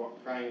like one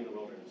crying in the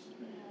wilderness.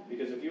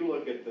 Because if you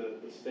look at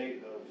the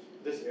state of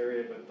this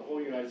area, but the whole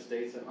United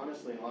States, and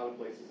honestly in a lot of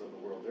places of the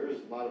world, there is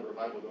a lot of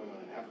revival going on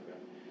in Africa.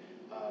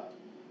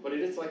 But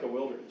it is like a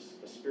wilderness,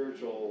 it's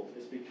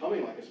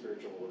becoming like a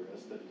spiritual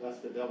wilderness. That's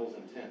the devil's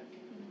intent.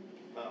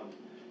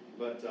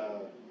 But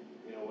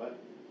you know what?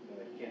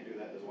 You can't do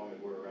that as long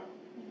as we're around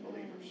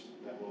believers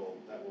that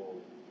will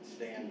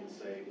stand and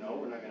say, no,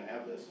 we're not going to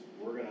have this.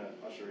 We're going to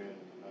usher in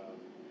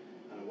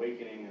an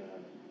awakening and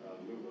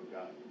a move of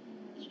God.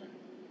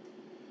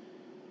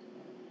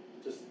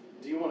 Just,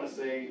 do you want to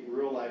say,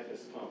 real life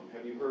has come?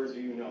 Have you heard?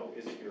 Do you know?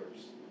 Is it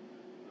yours?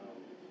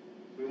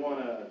 We want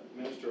to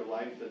minister a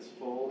life that's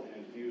full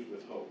and infused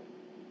with hope.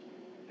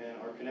 And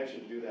our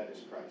connection to do that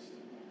is Christ.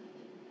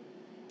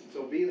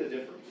 So be the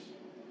difference.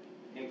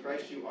 In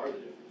Christ you are the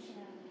difference.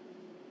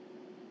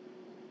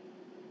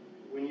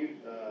 When you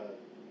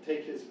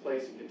take his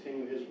place and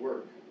continue his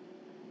work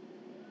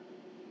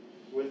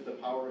with the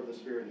power of the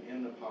Spirit and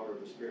in the power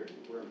of the Spirit,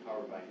 we're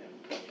empowered by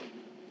him.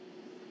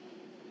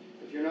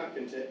 If you're not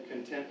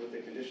content with the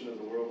condition of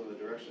the world and the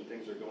direction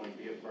things are going,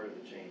 be a part of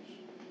the change.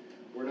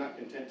 We're not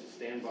content to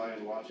stand by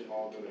and watch it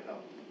all go to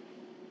hell.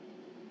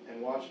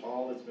 And watch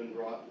all that's been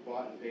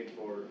bought and paid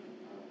for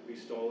be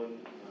stolen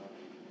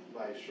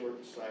by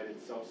short-sighted,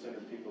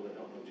 self-centered people that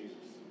don't know Jesus.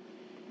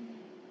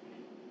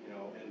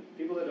 And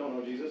people that don't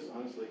know Jesus,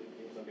 honestly,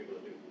 some people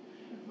that do,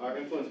 are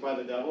influenced by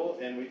the devil,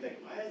 and we think,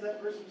 why is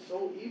that person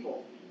so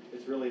evil?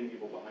 it's really the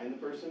evil behind the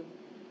person.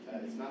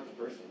 It's not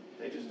the person.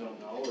 They just don't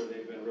know, or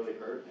they've been really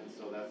hurt, and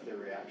so that's their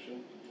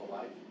reaction to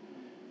life.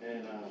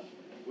 And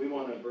we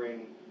want to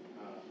bring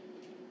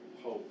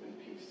hope and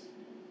peace.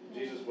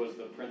 Jesus was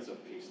the Prince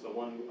of Peace, the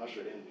one who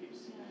ushered in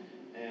peace.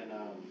 And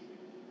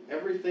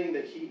everything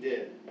that he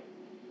did,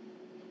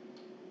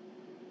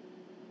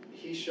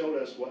 he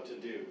showed us what to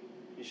do.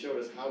 He showed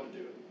us how to do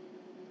it.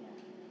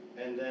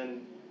 And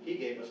then he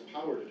gave us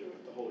power to do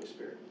it, the Holy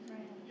Spirit,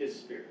 his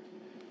Spirit.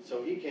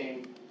 So he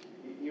came,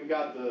 you've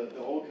got the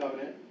Old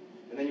Covenant,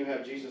 and then you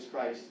have Jesus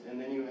Christ, and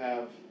then you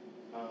have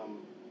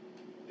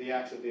the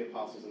Acts of the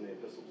Apostles and the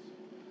Epistles.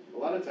 A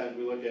lot of times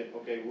we look at,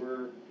 okay,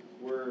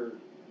 we're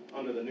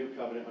under the New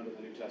Covenant, under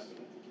the New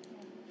Testament.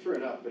 True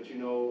enough, but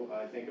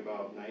I think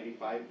about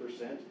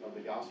 95% of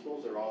the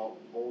Gospels are all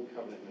Old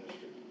Covenant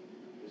ministry.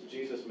 It's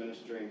Jesus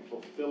ministering,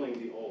 fulfilling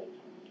the Old,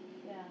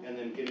 and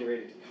then getting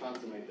ready to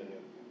consummate the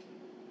New.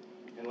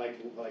 And like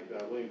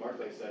William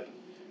Barclay said,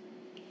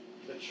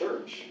 the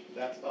church,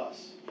 that's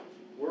us.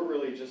 We're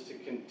really just to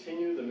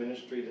continue the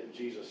ministry that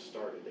Jesus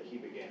started, that he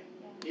began.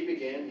 He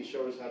began, he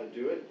showed us how to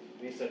do it,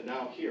 and he said,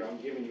 now here,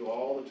 I'm giving you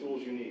all the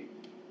tools you need.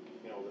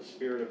 The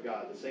Spirit of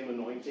God, the same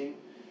anointing,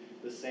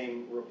 the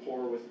same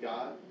rapport with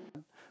God,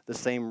 the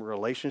same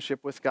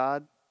relationship with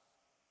God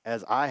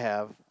as I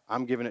have,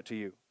 I'm giving it to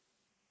you.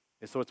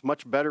 And so it's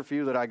much better for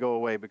you that I go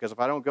away, because if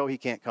I don't go, he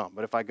can't come.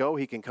 But if I go,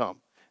 he can come.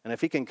 And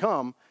if he can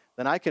come,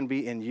 then I can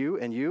be in you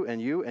and you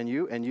and you and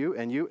you and you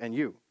and you and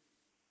you.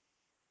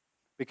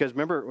 Because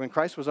remember, when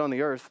Christ was on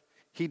the earth,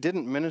 he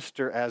didn't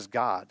minister as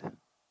God.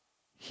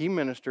 He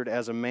ministered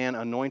as a man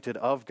anointed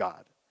of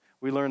God.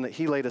 We learn that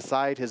he laid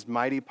aside his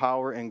mighty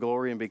power and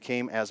glory and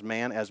became as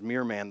man, as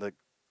mere man, the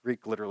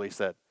Greek literally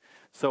said.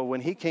 So when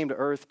he came to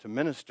earth to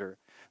minister,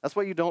 that's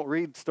why you don't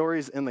read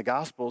stories in the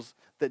Gospels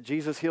that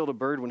Jesus healed a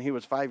bird when he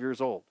was 5 years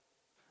old.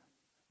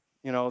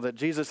 That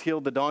Jesus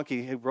healed the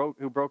donkey who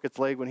broke its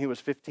leg when he was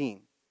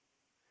 15.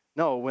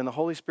 No, when the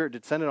Holy Spirit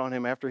descended on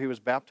him after he was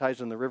baptized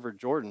in the River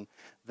Jordan,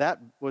 that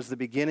was the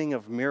beginning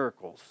of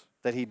miracles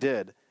that he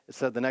did. It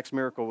said the next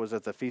miracle was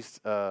at the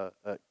feast, the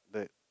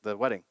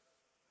wedding,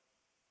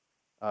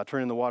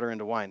 turning the water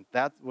into wine.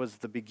 That was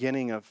the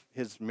beginning of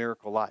his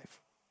miracle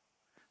life.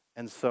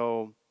 And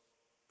so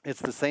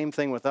it's the same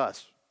thing with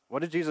us. What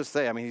did Jesus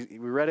say? I mean,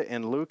 we read it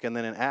in Luke and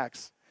then in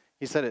Acts.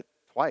 He said it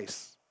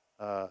twice.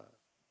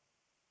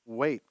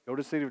 Wait, go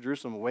to the city of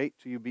Jerusalem, wait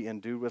till you be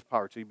endued with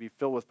power, till you be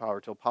filled with power,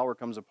 till power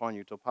comes upon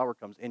you, till power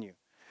comes in you,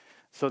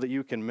 so that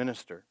you can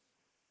minister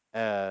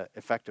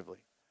effectively.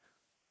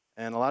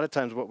 And a lot of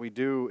times what we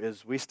do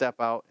is we step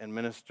out and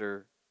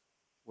minister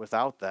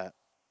without that,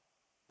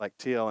 like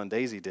TL and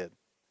Daisy did.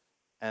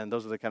 And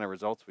those are the kind of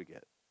results we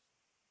get.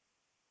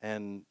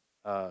 And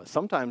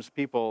sometimes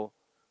people,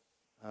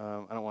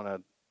 I don't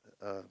want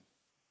to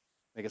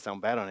make it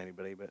sound bad on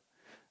anybody, but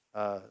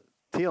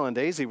TL and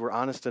Daisy were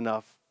honest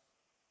enough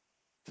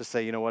to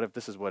say, you know what, if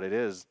this is what it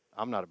is,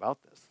 I'm not about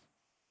this.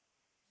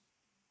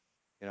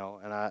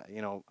 And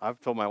I've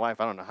told my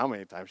wife, I don't know how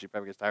many times, she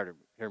probably gets tired of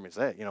hearing me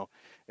say it,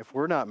 if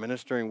we're not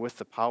ministering with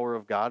the power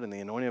of God and the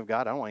anointing of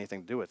God, I don't want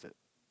anything to do with it.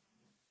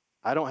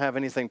 I don't have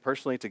anything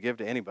personally to give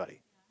to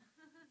anybody.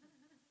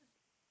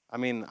 I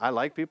mean, I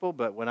like people,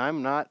 but when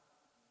I'm not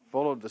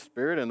full of the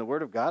Spirit and the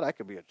Word of God, I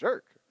could be a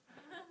jerk.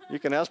 You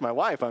can ask my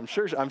wife. I'm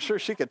sure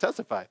she could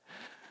testify.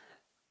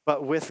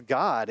 But with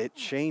God, it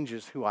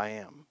changes who I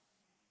am.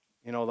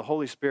 The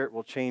Holy Spirit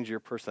will change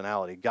your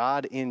personality.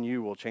 God in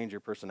you will change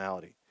your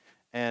personality.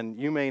 And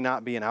you may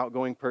not be an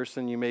outgoing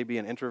person. You may be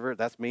an introvert.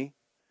 That's me.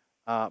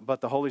 But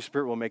the Holy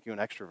Spirit will make you an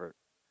extrovert.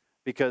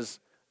 Because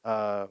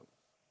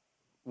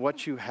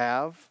what you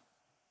have,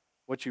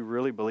 what you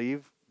really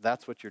believe,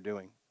 that's what you're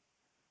doing.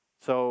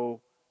 So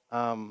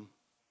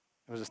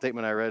it was a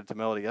statement I read to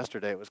Melody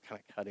yesterday. It was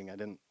kind of cutting. I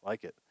didn't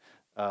like it.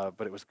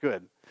 But it was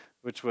good,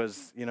 which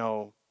was,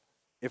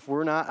 if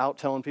we're not out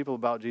telling people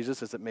about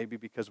Jesus, is it maybe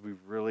because we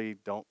really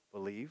don't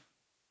believe?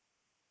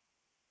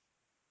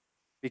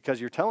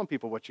 Because you're telling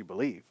people what you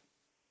believe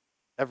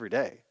every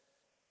day.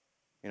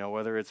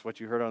 Whether it's what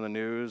you heard on the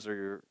news or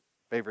your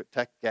favorite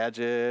tech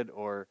gadget,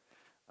 or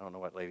I don't know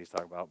what ladies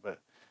talk about, but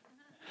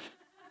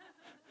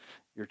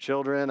your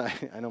children.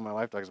 I know my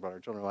wife talks about her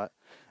children a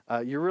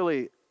lot. You're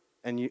really,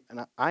 and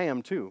I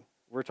am too.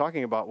 We're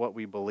talking about what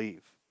we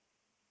believe.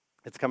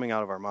 It's coming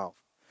out of our mouth.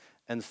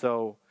 And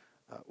so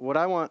what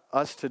I want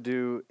us to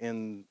do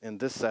in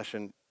this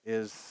session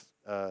is,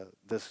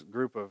 this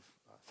group of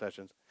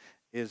sessions,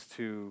 is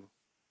to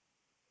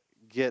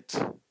get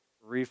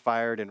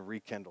refired and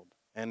rekindled.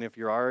 And if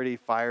you're already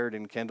fired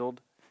and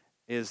kindled,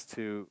 is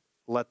to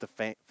let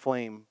the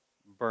flame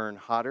burn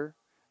hotter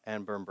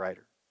and burn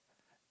brighter.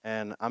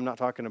 And I'm not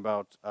talking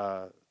about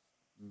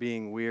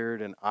being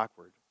weird and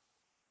awkward.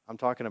 I'm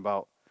talking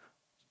about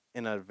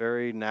in a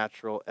very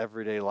natural,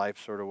 everyday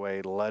life sort of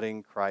way,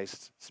 letting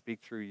Christ speak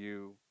through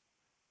you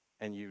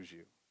and use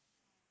you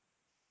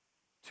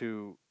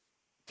to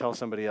tell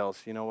somebody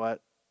else, you know what,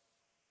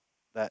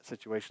 that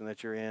situation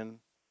that you're in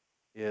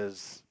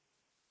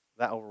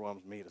that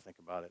overwhelms me to think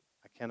about it.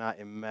 I cannot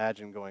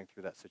imagine going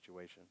through that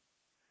situation.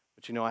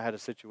 But I had a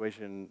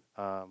situation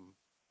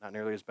not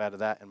nearly as bad as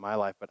that in my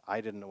life, but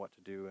I didn't know what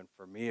to do, and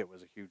for me it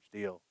was a huge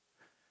deal.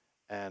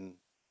 And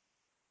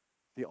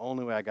the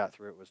only way I got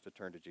through it was to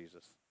turn to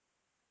Jesus.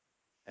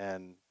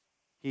 And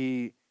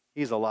he's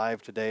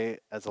alive today,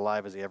 as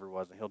alive as he ever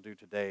was, and he'll do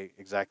today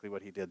exactly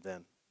what he did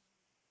then.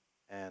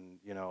 And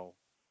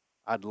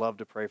I'd love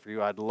to pray for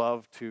you. I'd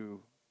love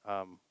to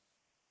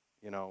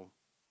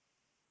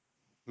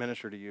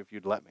minister to you if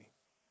you'd let me.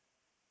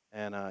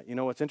 And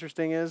what's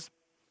interesting is,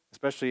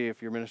 especially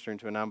if you're ministering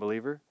to a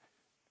non-believer,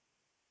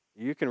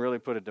 you can really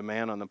put a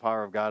demand on the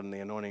power of God and the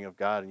anointing of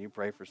God, and you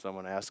pray for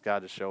someone, ask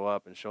God to show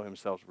up and show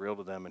himself real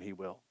to them, and he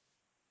will.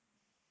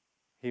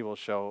 He will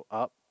show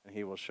up and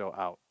he will show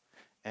out.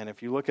 And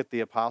if you look at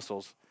the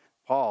apostles,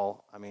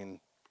 Paul's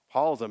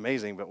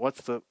amazing, but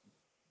what's the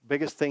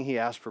biggest thing he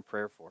asked for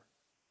prayer for?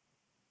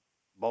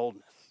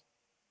 Boldness.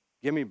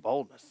 Give me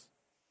boldness,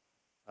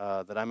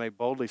 that I may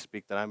boldly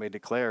speak, that I may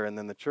declare. And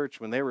then the church,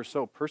 when they were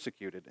so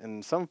persecuted,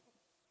 and some,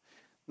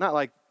 not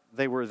like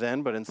they were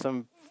then, but in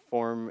some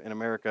form in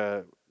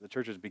America, the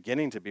church is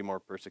beginning to be more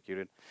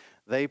persecuted.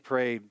 They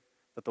prayed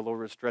that the Lord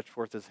would stretch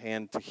forth his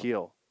hand to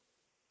heal,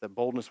 that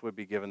boldness would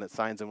be given, that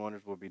signs and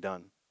wonders would be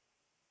done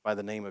by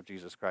the name of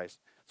Jesus Christ.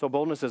 So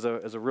boldness is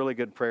a really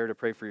good prayer to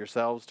pray for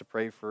yourselves, to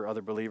pray for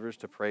other believers,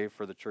 to pray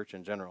for the church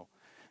in general.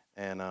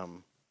 And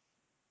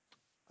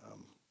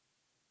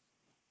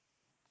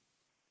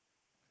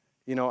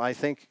I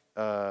think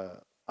I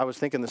was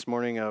thinking this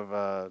morning of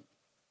Iwo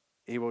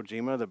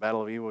Jima, the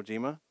Battle of Iwo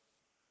Jima,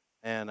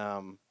 and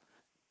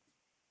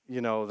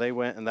they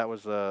went, and that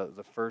was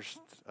the first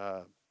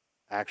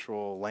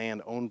actual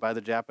land owned by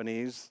the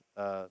Japanese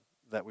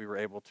that we were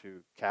able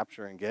to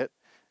capture and get.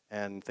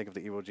 And think of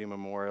the Iwo Jima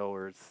Memorial,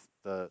 where it's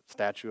the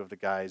statue of the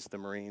guys, the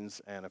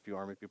Marines, and a few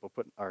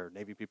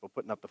Navy people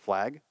putting up the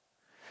flag.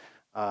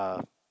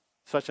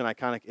 Such an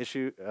iconic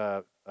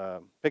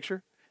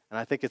picture, and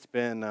I think it's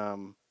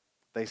been,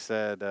 they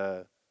said,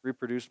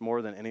 reproduced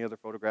more than any other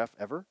photograph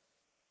ever.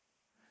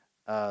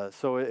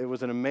 So it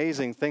was an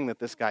amazing thing that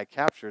this guy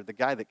captured. The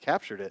guy that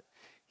captured it,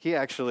 he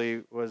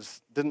actually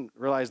didn't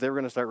realize they were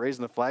going to start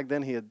raising the flag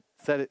then. He had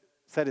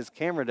set his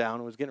camera down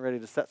and was getting ready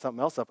to set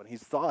something else up, and he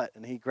saw it,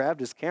 and he grabbed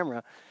his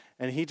camera,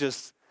 and he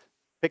just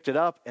picked it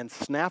up and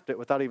snapped it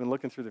without even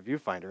looking through the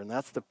viewfinder, and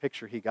that's the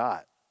picture he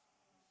got.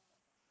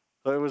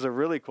 So it was a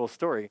really cool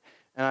story,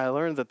 and I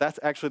learned that that's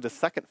actually the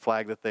second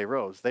flag that they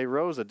rose. They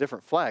rose a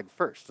different flag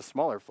first, a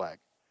smaller flag.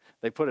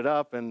 They put it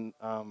up, and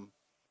I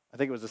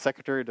think it was the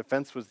Secretary of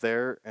Defense was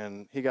there,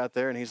 and he got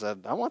there, and he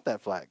said, I want that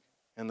flag.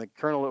 And the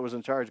colonel that was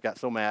in charge got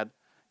so mad,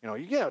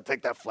 you can't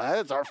take that flag,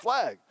 it's our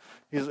flag.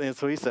 And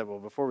so he said, well,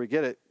 before we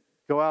get it,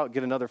 go out,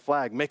 get another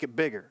flag, make it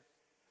bigger.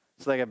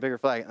 So they got a bigger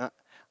flag. And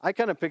I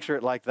kind of picture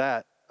it like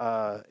that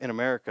in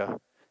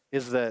America,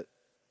 is that,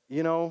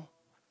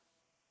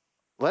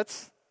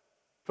 let's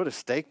put a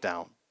stake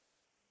down,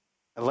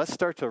 and let's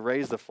start to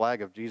raise the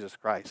flag of Jesus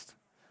Christ.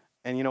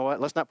 And you know what?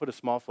 Let's not put a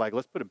small flag,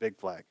 let's put a big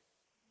flag.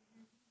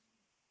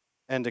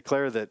 And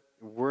declare that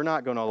we're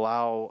not going to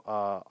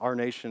allow our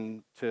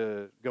nation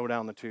to go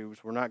down the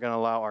tubes. We're not going to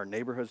allow our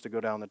neighborhoods to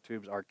go down the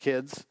tubes, our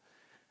kids,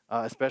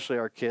 especially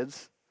our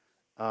kids.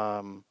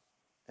 And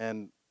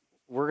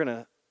we're going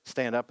to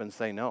stand up and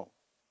say no.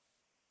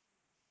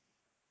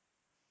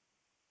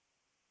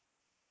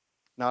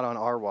 Not on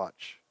our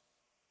watch.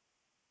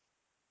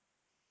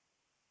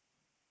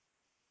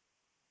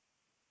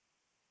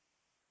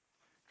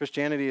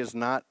 Christianity is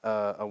not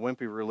a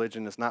wimpy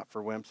religion. It's not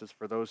for wimps. It's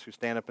for those who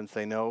stand up and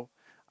say, no,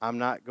 I'm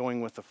not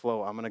going with the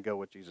flow. I'm going to go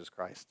with Jesus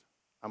Christ.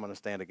 I'm going to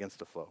stand against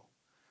the flow.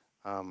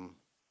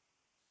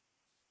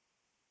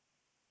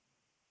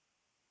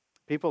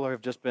 People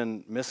have just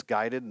been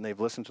misguided, and they've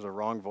listened to the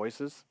wrong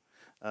voices.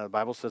 The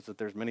Bible says that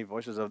there's many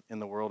voices in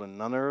the world, and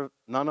none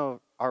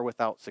are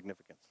without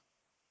significance.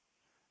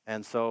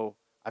 And so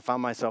I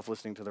found myself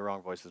listening to the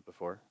wrong voices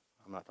before.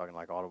 I'm not talking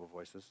like audible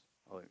voices.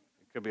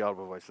 Could be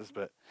audible voices,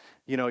 but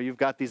you've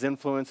got these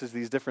influences,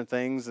 these different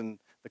things, and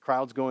the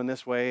crowd's going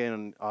this way,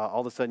 and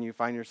all of a sudden you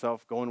find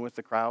yourself going with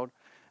the crowd,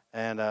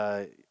 and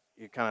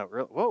you kind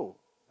of, whoa,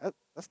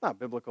 that's not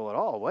biblical at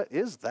all. What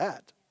is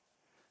that?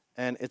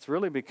 And it's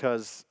really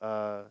because,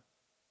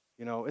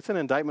 it's an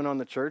indictment on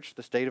the church,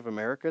 the state of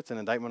America. It's an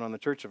indictment on the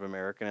Church of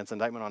America, and it's an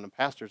indictment on the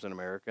pastors in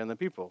America and the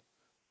people,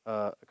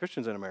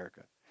 Christians in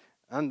America.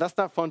 And that's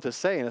not fun to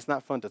say, and it's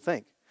not fun to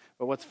think.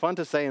 But what's fun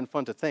to say and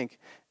fun to think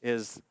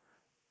is,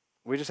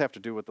 we just have to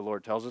do what the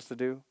Lord tells us to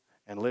do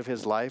and live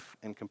his life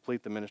and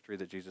complete the ministry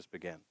that Jesus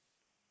began.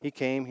 He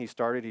came, he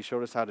started, he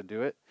showed us how to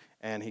do it,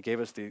 and he gave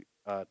us the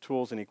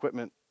tools and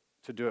equipment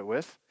to do it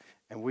with,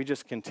 and we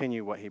just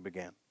continue what he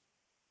began.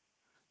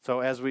 So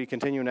as we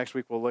continue next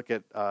week, we'll look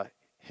at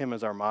him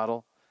as our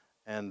model,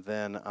 and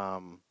then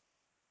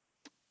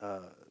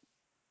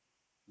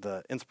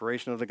the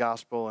inspiration of the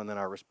gospel, and then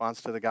our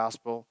response to the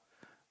gospel,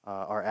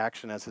 our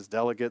action as his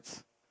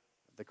delegates,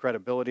 the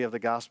credibility of the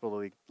gospel,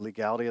 the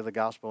legality of the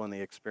gospel, and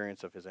the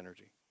experience of his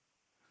energy.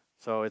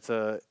 So it's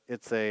a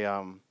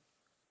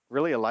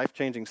really a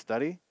life-changing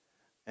study,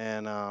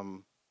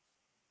 and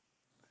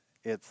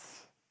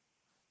it's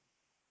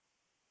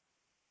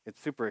it's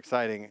super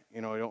exciting.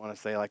 You know, we don't want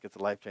to say like it's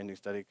a life-changing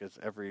study because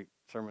every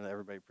sermon that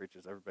everybody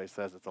preaches, everybody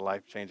says it's a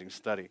life-changing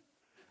study.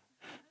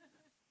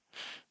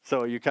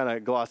 So you kind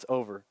of gloss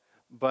over.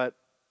 But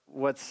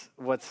what's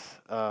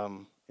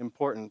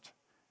important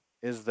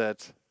is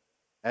that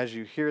as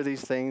you hear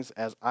these things,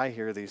 as I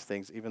hear these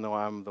things, even though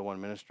I'm the one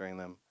ministering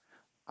them,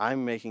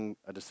 I'm making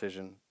a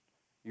decision.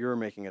 You're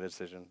making a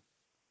decision.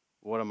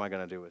 What am I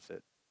going to do with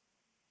it?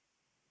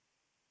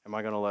 Am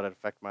I going to let it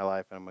affect my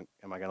life? Am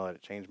I going to let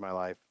it change my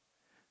life?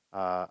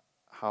 How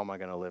am I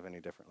going to live any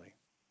differently?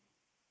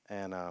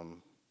 And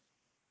do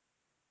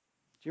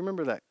you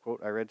remember that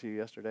quote I read to you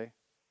yesterday?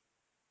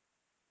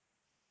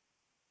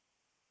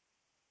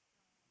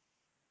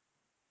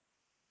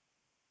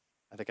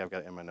 I think I've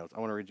got it in my notes. I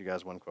want to read you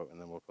guys one quote,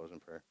 and then we'll close in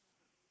prayer.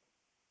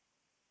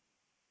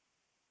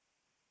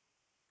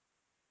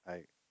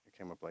 It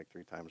came up like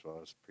 3 times while I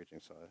was preaching,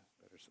 so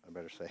I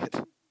better say it.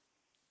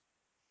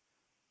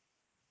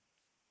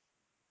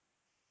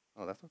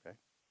 Oh, that's okay.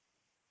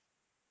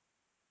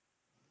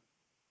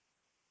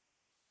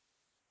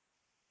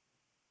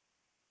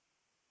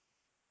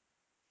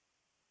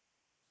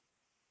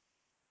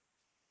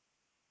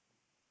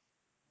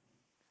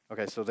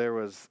 Okay, so there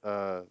was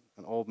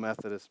an old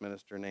Methodist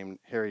minister named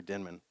Harry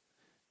Denman,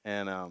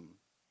 and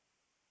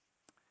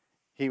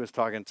he was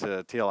talking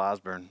to T.L.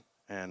 Osborne,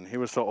 and he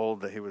was so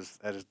old that he was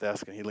at his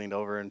desk, and he leaned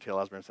over, and T.L.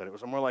 Osborne said it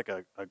was more like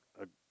a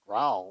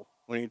growl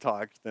when he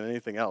talked than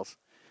anything else.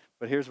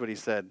 But here's what he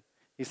said.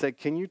 He said,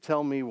 "Can you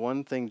tell me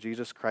one thing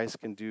Jesus Christ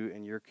can do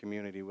in your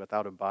community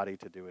without a body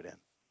to do it in?"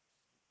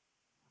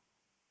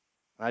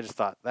 And I just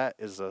thought that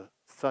is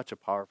such a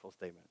powerful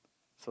statement.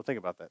 So think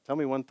about that. Tell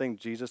me one thing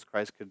Jesus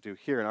Christ could do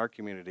here in our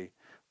community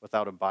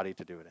without a body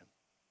to do it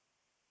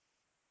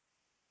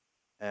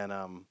in.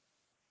 And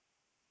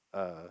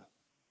uh,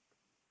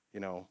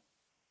 you know,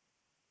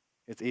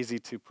 it's easy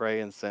to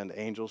pray and send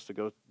angels to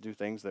go do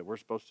things that we're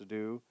supposed to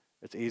do.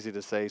 It's easy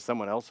to say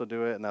someone else will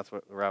do it, and that's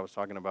where I was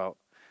talking about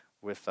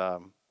with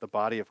the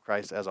body of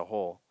Christ as a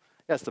whole.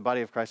 Yes, the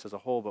body of Christ as a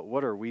whole, but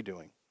what are we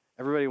doing?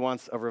 Everybody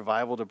wants a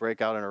revival to break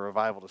out and a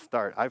revival to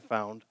start. I've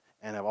found,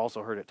 and I've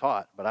also heard it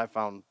taught, but I've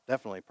found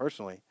definitely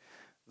personally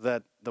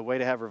that the way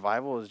to have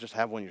revival is just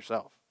have one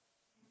yourself.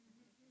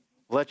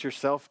 Let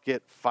yourself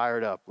get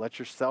fired up. Let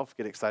yourself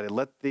get excited.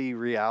 Let the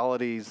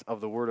realities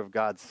of the Word of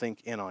God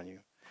sink in on you.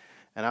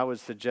 And I would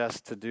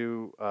suggest to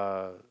do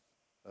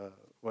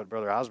what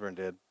Brother Osborne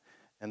did,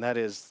 and that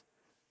is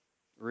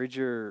read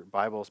your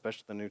Bible,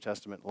 especially the New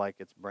Testament, like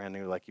it's brand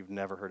new, like you've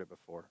never heard it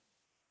before.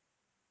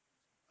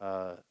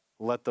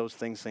 Let those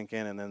things sink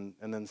in,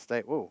 and then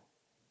stay. Whoa,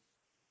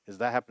 is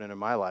that happening in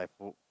my life?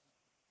 Well,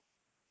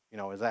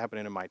 is that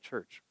happening in my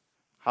church?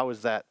 How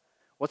is that?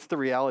 What's the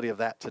reality of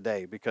that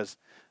today? Because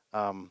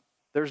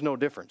there's no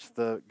difference.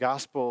 The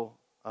Gospels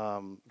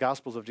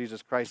of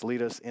Jesus Christ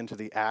lead us into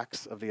the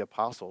Acts of the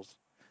Apostles,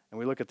 and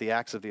we look at the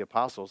Acts of the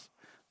Apostles.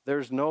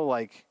 There's no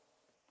it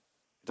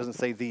doesn't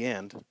say the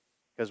end,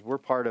 because we're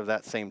part of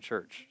that same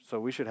church. So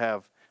we should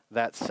have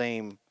that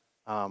same,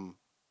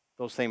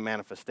 those same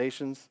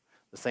manifestations,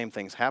 the same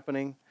things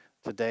happening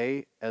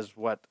today as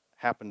what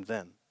happened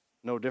then.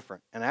 No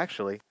different. And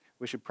actually,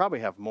 we should probably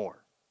have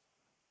more,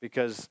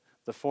 because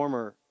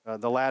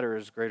the latter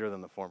is greater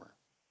than the former.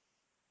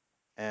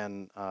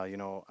 And,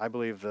 I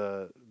believe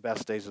the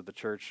best days of the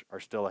church are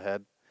still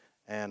ahead.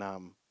 And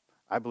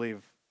I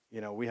believe,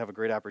 we have a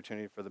great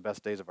opportunity for the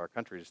best days of our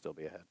country to still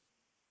be ahead.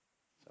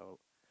 So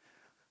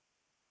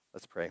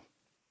let's pray.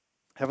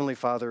 Heavenly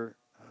Father,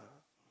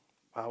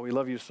 we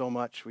love you so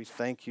much. We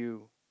thank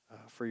you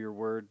for your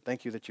word.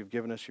 Thank you that you've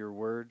given us your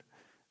word,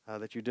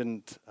 that you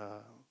didn't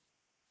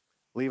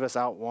leave us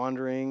out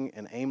wandering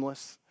and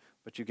aimless,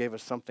 but you gave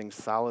us something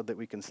solid that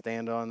we can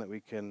stand on, that we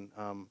can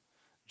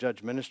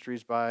judge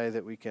ministries by,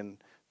 that we can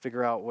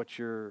figure out what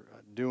you're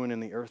doing in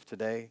the earth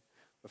today.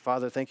 But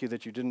Father, thank you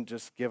that you didn't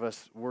just give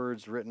us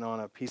words written on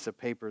a piece of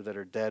paper that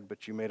are dead,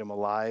 but you made them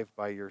alive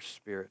by your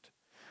Spirit.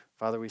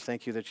 Father, we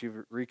thank you that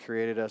you've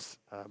recreated us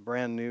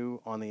brand new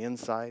on the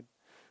inside,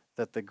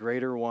 that the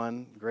greater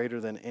one, greater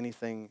than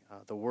anything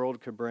the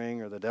world could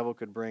bring or the devil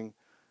could bring,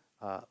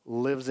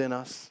 lives in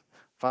us.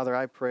 Father,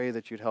 I pray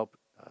that you'd help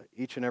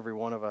each and every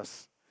one of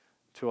us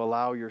to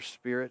allow your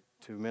Spirit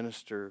to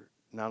minister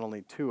not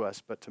only to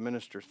us, but to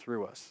minister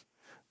through us,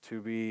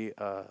 to be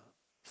a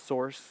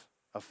source,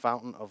 a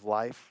fountain of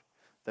life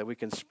that we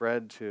can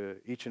spread to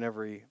each and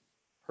every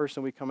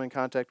person we come in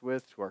contact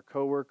with, to our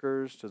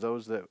coworkers, to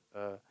those that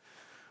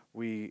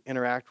we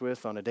interact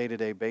with on a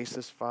day-to-day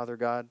basis, Father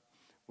God.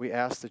 We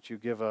ask that you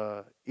give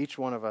each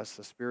one of us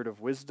a spirit of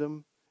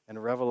wisdom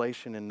and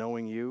revelation in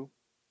knowing you,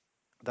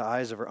 the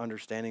eyes of our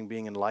understanding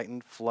being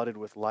enlightened, flooded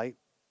with light,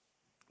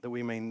 that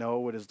we may know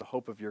what is the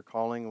hope of your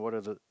calling, what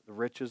are the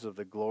riches of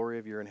the glory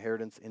of your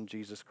inheritance in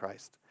Jesus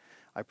Christ.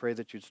 I pray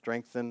that you'd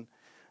strengthen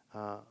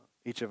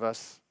each of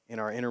us in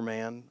our inner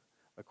man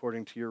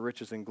according to your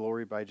riches and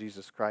glory by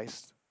Jesus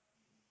Christ.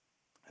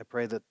 I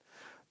pray that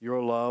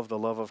your love, the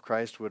love of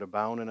Christ, would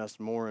abound in us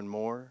more and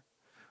more.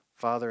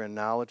 Father, in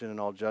knowledge and in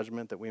all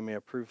judgment, that we may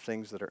approve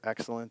things that are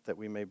excellent, that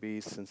we may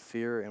be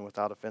sincere and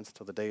without offense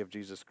till the day of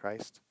Jesus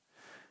Christ.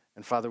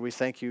 And Father, we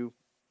thank you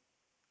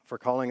for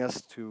calling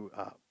us to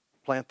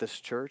plant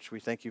this church. We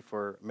thank you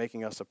for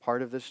making us a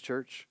part of this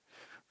church.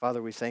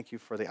 Father, we thank you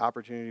for the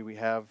opportunity we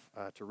have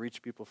to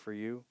reach people for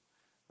you.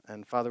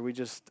 And Father, we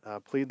just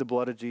plead the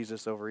blood of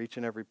Jesus over each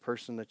and every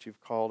person that you've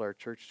called our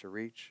church to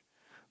reach.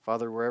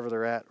 Father, wherever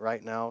they're at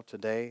right now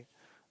today,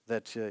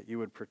 that you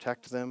would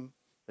protect them,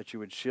 that you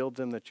would shield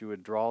them, that you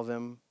would draw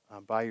them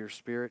by your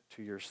Spirit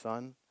to your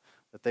Son,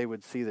 that they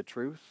would see the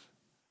truth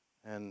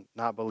and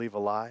not believe a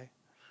lie.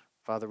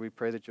 Father, we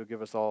pray that you'll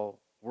give us all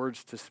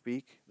words to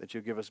speak, that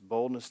you'll give us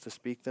boldness to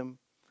speak them.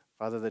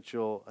 Father, that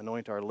you'll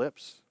anoint our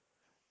lips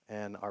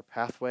and our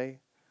pathway.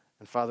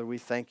 And Father, we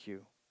thank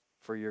you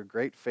for your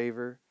great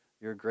favor,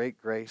 your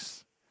great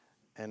grace.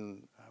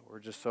 And we're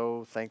just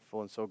so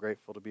thankful and so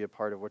grateful to be a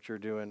part of what you're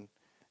doing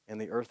in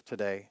the earth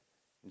today.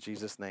 In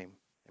Jesus' name,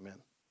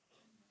 amen.